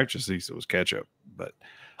 my wife just thinks it was ketchup, but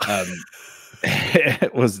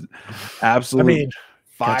it was absolutely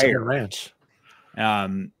fire. Ranch.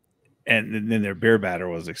 And then their beer batter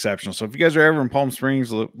was exceptional. So if you guys are ever in Palm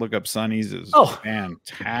Springs, look up Sonny's. It's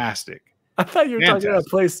fantastic. I thought you were talking about a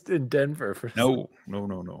place in Denver. No.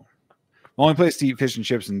 The only place to eat fish and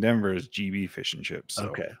chips in Denver is GB Fish and Chips. So.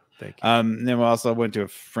 Okay, thank you. And then we also went to a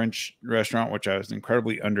French restaurant, which I was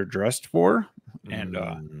incredibly underdressed for. And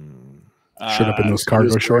showed up in those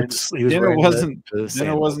cargo shorts. Dinner wasn't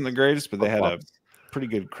the greatest, but they had a pretty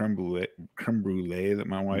good creme brulee that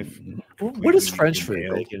my wife. What is French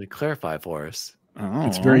food? They can clarify for us.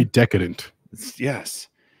 It's very decadent. Yes.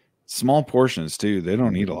 Small portions too. They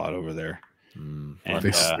don't eat a lot over there. And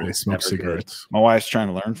they smoke cigarettes. My wife's trying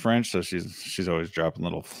to learn French, so she's always dropping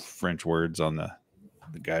little French words on the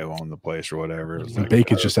guy who owned the place or whatever. Like,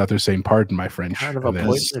 Bacon's just out there saying, "Pardon my French." Kind of a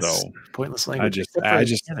pointless language. I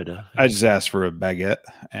just asked for a baguette,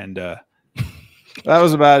 and that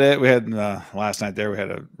was about it. We had last night there. We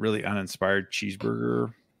had a really uninspired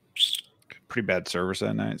cheeseburger. Pretty bad service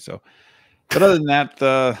that night. So, but other than that,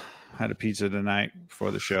 I had a pizza tonight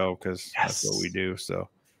before the show because that's what we do. So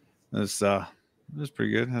it was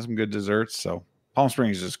pretty good. Had some good desserts. So Palm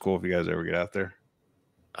Springs is cool if you guys ever get out there.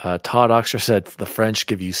 Todd Oxter said the French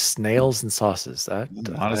give you snails and sauces. That's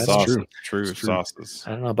true sauces.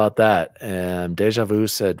 I don't know about that. And Deja Vu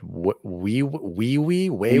said oui.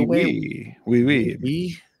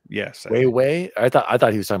 Yes. Way. I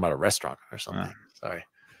thought he was talking about a restaurant or something. Sorry.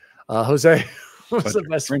 Jose, what's the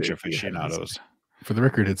best French aficionados? For the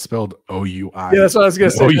record, it's spelled O-U-I. Yeah, that's what I was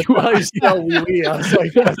going to say. O-U-I. I was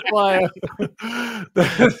like, that's why.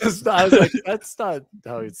 I was like, that's not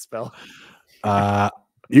how it's spelled.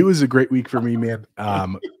 It was a great week for me, man. I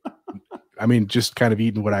mean, just kind of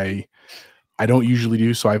eating what I don't usually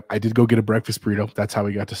do. So I did go get a breakfast burrito. That's how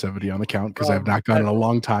we got to 70 on the count because I've not gone in a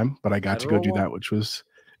long time, but I got to go do that, which was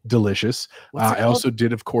delicious. I also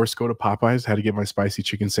did, of course, go to Popeyes. Had to get my spicy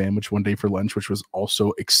chicken sandwich one day for lunch, which was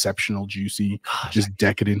also exceptional, juicy, just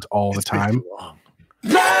decadent all the time. Love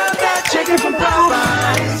that chicken from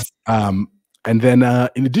Popeyes. And then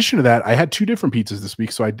in addition to that, I had 2 different pizzas this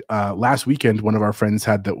week. So I last weekend, one of our friends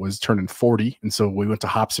had that was turning 40. And so we went to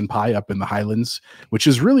Hops and Pie up in the Highlands, which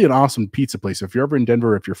is really an awesome pizza place. If you're ever in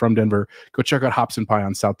Denver, if you're from Denver, go check out Hops and Pie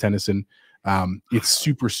on South Tennyson. It's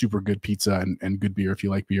super, super good pizza and good beer if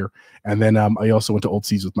you like beer. And then I also went to Old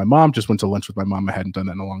Seas with my mom, just went to lunch with my mom. I hadn't done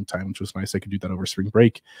that in a long time, which was nice. I could do that over spring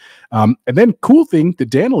break. And then cool thing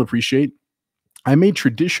that Dan will appreciate, I made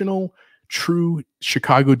traditional true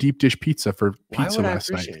Chicago deep dish pizza for pizza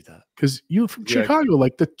last night. Because you're from Chicago,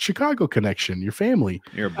 like the Chicago connection, your family.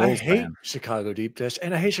 You're a I Bulls hate fan. Chicago deep dish,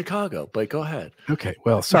 and I hate Chicago. But go ahead. Okay,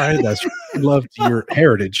 well, sorry, that's loved your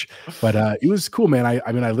heritage, but it was cool, man.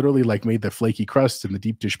 I mean, I literally like made the flaky crust and the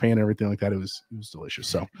deep dish pan and everything like that. It was delicious.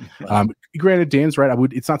 So, granted, Dan's right.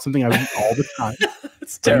 It's not something I would eat all the time.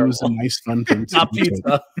 It's terrible. It was a nice fun thing to Not do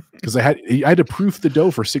pizza. because I had to proof the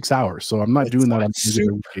dough for 6 hours, so I'm not doing that on Tuesday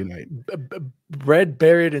night. Bread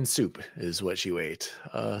buried in soup is what you ate.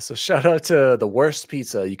 So shout out to the worst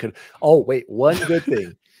pizza you could. Oh wait, one good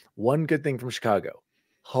thing from Chicago: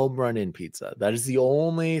 home run in pizza. That is the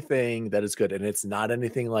only thing that is good, and it's not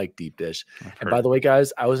anything like deep dish. And by the way,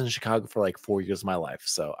 guys, I was in Chicago for like 4 years of my life,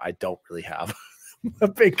 so I don't really have a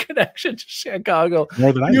big connection to Chicago.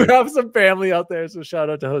 More than I You do. have some family out there, so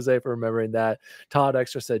shout out to Jose for remembering that. Todd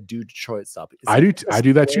Extra said, "Do Detroit style." I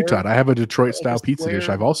do that too, Todd. I have a Detroit Like a style pizza dish.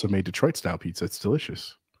 square? I've also made Detroit style pizza. It's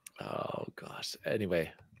delicious. Oh gosh.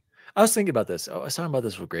 Anyway, I was thinking about this. I was talking about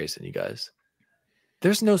this with Grayson. You guys,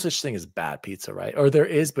 there's no such thing as bad pizza, right? Or there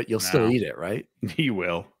is, but you'll still No. eat it, right? He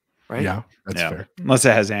will. Right? Yeah, that's fair. Unless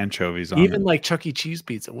it has anchovies on Even it. like Chuck E. Cheese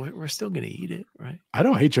pizza, we're still gonna eat it, right? I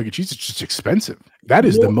don't hate Chuck E. Cheese. It's just expensive. That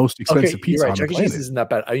is the most expensive Okay, pizza you're right. on Chuck the E. Cheese planet. isn't that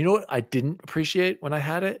bad. You know what I didn't appreciate when I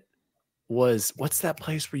had it was what's that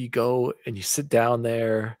place where you go and you sit down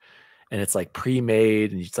there and it's like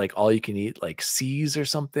pre-made and it's like all you can eat, like C's or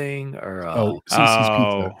something, or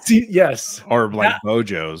CC's Pizza. yes, Or like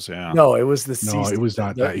Bojo's, yeah. no, it was the No, C's it was pizza.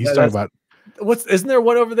 not that. He's That's- talking about isn't there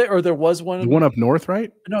one over there, or there was one? the one up north,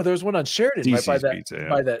 right? No, there was one on Sheridan, right by CC's that, Pizza,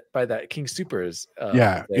 yeah. by that King Supers.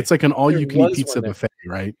 Yeah, thing. it's like an all-you-can-eat was pizza one there. buffet,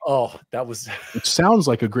 right? Oh, that was Which sounds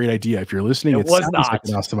like a great idea. If you're listening, It it was sounds like not.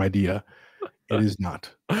 an awesome idea. It is not.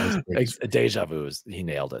 That's great. Deja vu. He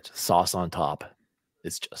nailed it. Sauce on top.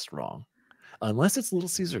 It's just wrong, unless it's Little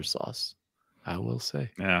Caesar sauce. I will say.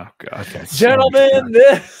 Oh god. Okay. Gentlemen,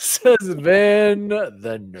 this has been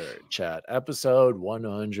the Nerd Chat, episode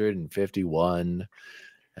 151.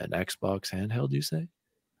 An Xbox handheld, you say?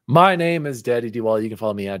 My name is Daddy Diwali. You can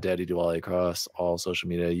follow me at Daddy Diwali across all social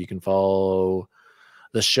media. You can follow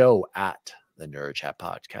the show at the Nerd Chat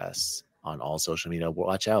Podcasts on all social media.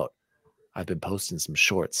 Watch out. I've been posting some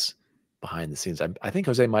shorts behind the scenes. I think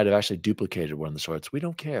Jose might have actually duplicated one of the shorts. We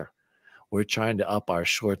don't care. We're trying to up our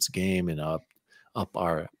shorts game and up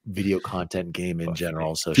our video content game in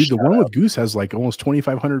general. So Dude, the shout one out. with Goose has like almost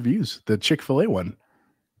 2,500 views. The Chick-fil-A one.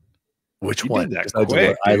 Which You one? did that Because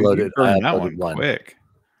quick. I dude. loaded. You burned I that loaded one quick.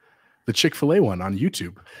 The Chick-fil-A one on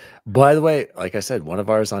YouTube. By the way, like I said, one of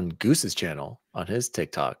ours on Goose's channel on his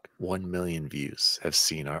TikTok, 1 million views have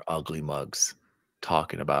seen our ugly mugs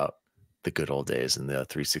talking about the good old days in the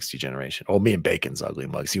 360 generation. Oh, me and Bacon's ugly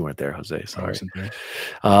mugs. You weren't there, Jose. Sorry.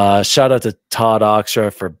 Shout out to Todd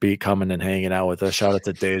Oxtra for coming and hanging out with us. Shout out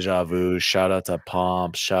to Deja Vu. Shout out to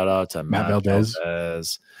Pomp. Shout out to Matt Valdez.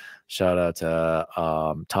 Shout out to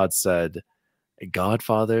Todd said,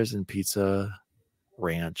 Godfathers and Pizza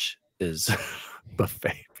Ranch is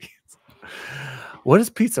buffet pizza. What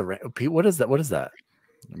is Pizza Ranch? What is that? What is that?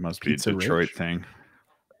 It must Pizza be a Detroit Ranch? thing.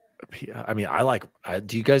 I mean,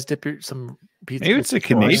 do you guys dip some pizza? Maybe it's a Oh, I see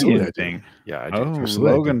Canadian that, dude. thing. Yeah, I do. Oh,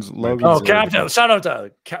 Absolutely. Logan's. Oh, Captain! Shout out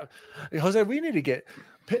to Jose. We need to get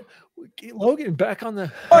Logan back on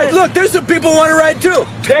the. Hey, look, there's some people want to ride too.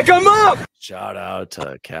 Pick them up. Shout out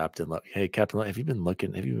to Captain. Hey, Captain, have you been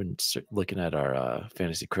looking? Have you been looking at our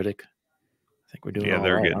fantasy critic? I think we're doing. Yeah, all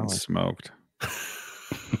they're right, getting aren't smoked.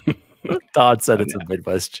 we? Todd said it's a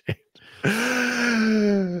Midwest chain.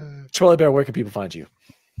 Trolley Bear, where can people find you?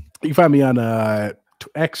 You can find me on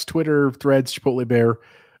X, Twitter, Threads, Chipotle Bear,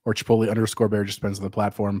 or Chipotle_Bear, just depends on the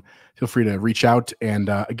platform. Feel free to reach out. And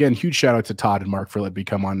again, huge shout out to Todd and Mark for letting me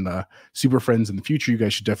come on Super Friends in the future. You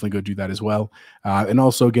guys should definitely go do that as well. And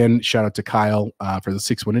also, again, shout out to Kyle for the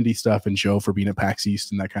 6-1 Indie stuff and Joe for being at PAX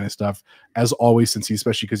East and that kind of stuff. As always,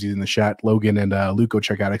 especially because he's in the chat, Logan and Luke, go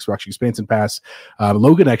check out Xbox Expansion Pass.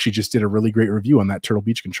 Logan actually just did a really great review on that Turtle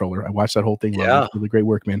Beach controller. I watched that whole thing. Yeah. Really great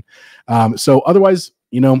work, man. So otherwise,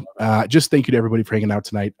 Just thank you to everybody for hanging out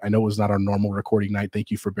tonight. I know it was not our normal recording night.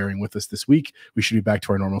 Thank you for bearing with us this week. We should be back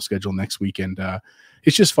to our normal schedule next week. And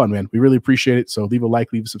it's just fun, man. We really appreciate it. So leave a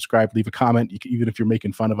like, leave a subscribe, leave a comment. Even if you're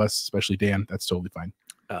making fun of us, especially Dan, that's totally fine.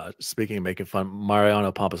 Speaking of making fun, Mariano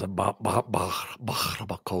Pampas. That's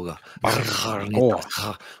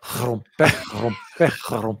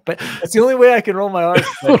the only way I can roll my R's.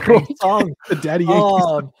 Song. The Daddy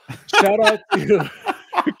Yankees. Shout out to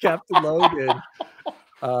Captain Logan.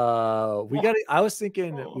 I was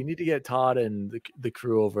thinking we need to get Todd and the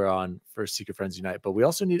crew over on for Secret Friends Unite, but we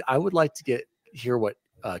also I would like to hear what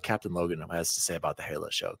Captain Logan has to say about the Halo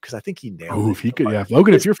show, because I think he nailed it. If he could,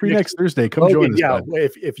 Logan, if you're free next Thursday, come join us. Yeah,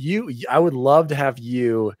 if you, I would love to have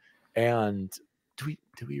you. And do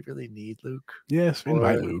we really need Luke? Yes,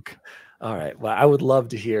 invite Luke. All right. Well, I would love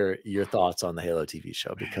to hear your thoughts on the Halo TV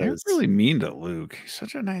show, because you're really mean to Luke. He's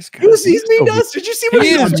such a nice guy. He's mean to us. Did you see what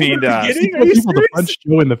he was mean to us? People to punch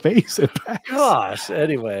Joe in the face. Gosh.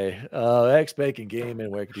 Anyway, X Bacon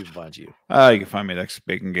Gaming. Where can people find you? You can find me at X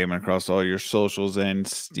Bacon Gaming across all your socials and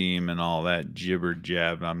Steam and all that jibber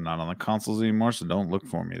jab. I'm not on the consoles anymore, so don't look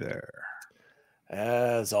for me there.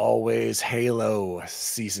 As always, Halo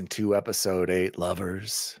Season 2, Episode 8,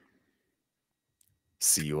 lovers.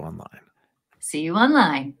 See you online. See you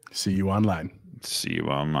online. See you online. See you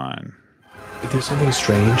online. If there's something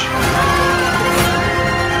strange,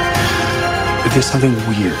 if there's something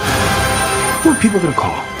weird, who are people gonna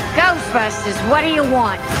call? Ghostbusters, what do you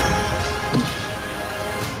want?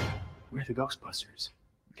 We're the Ghostbusters.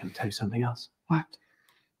 Can I tell you something else? What?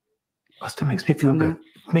 Buster makes me feel good.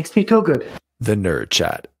 Makes me feel good. The Nerd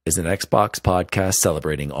Chat is an Xbox podcast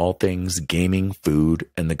celebrating all things gaming, food,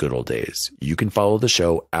 and the good old days. You can follow the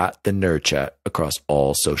show at The Nerd Chat across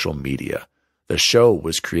all social media. The show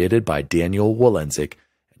was created by Daniel Wolenzik,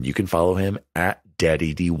 and you can follow him at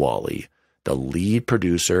Daddy D. Wally. The lead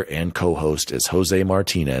producer and co-host is Jose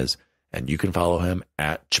Martinez, and you can follow him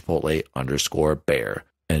at Chipotle_Bear.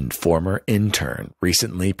 And former intern,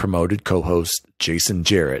 recently promoted co-host Jason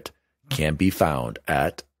Jarrett can be found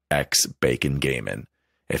at X Bacon Gaming.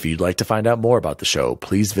 If you'd like to find out more about the show,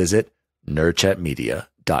 please visit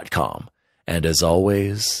nerdchatmedia.com. And as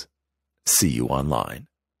always, see you online.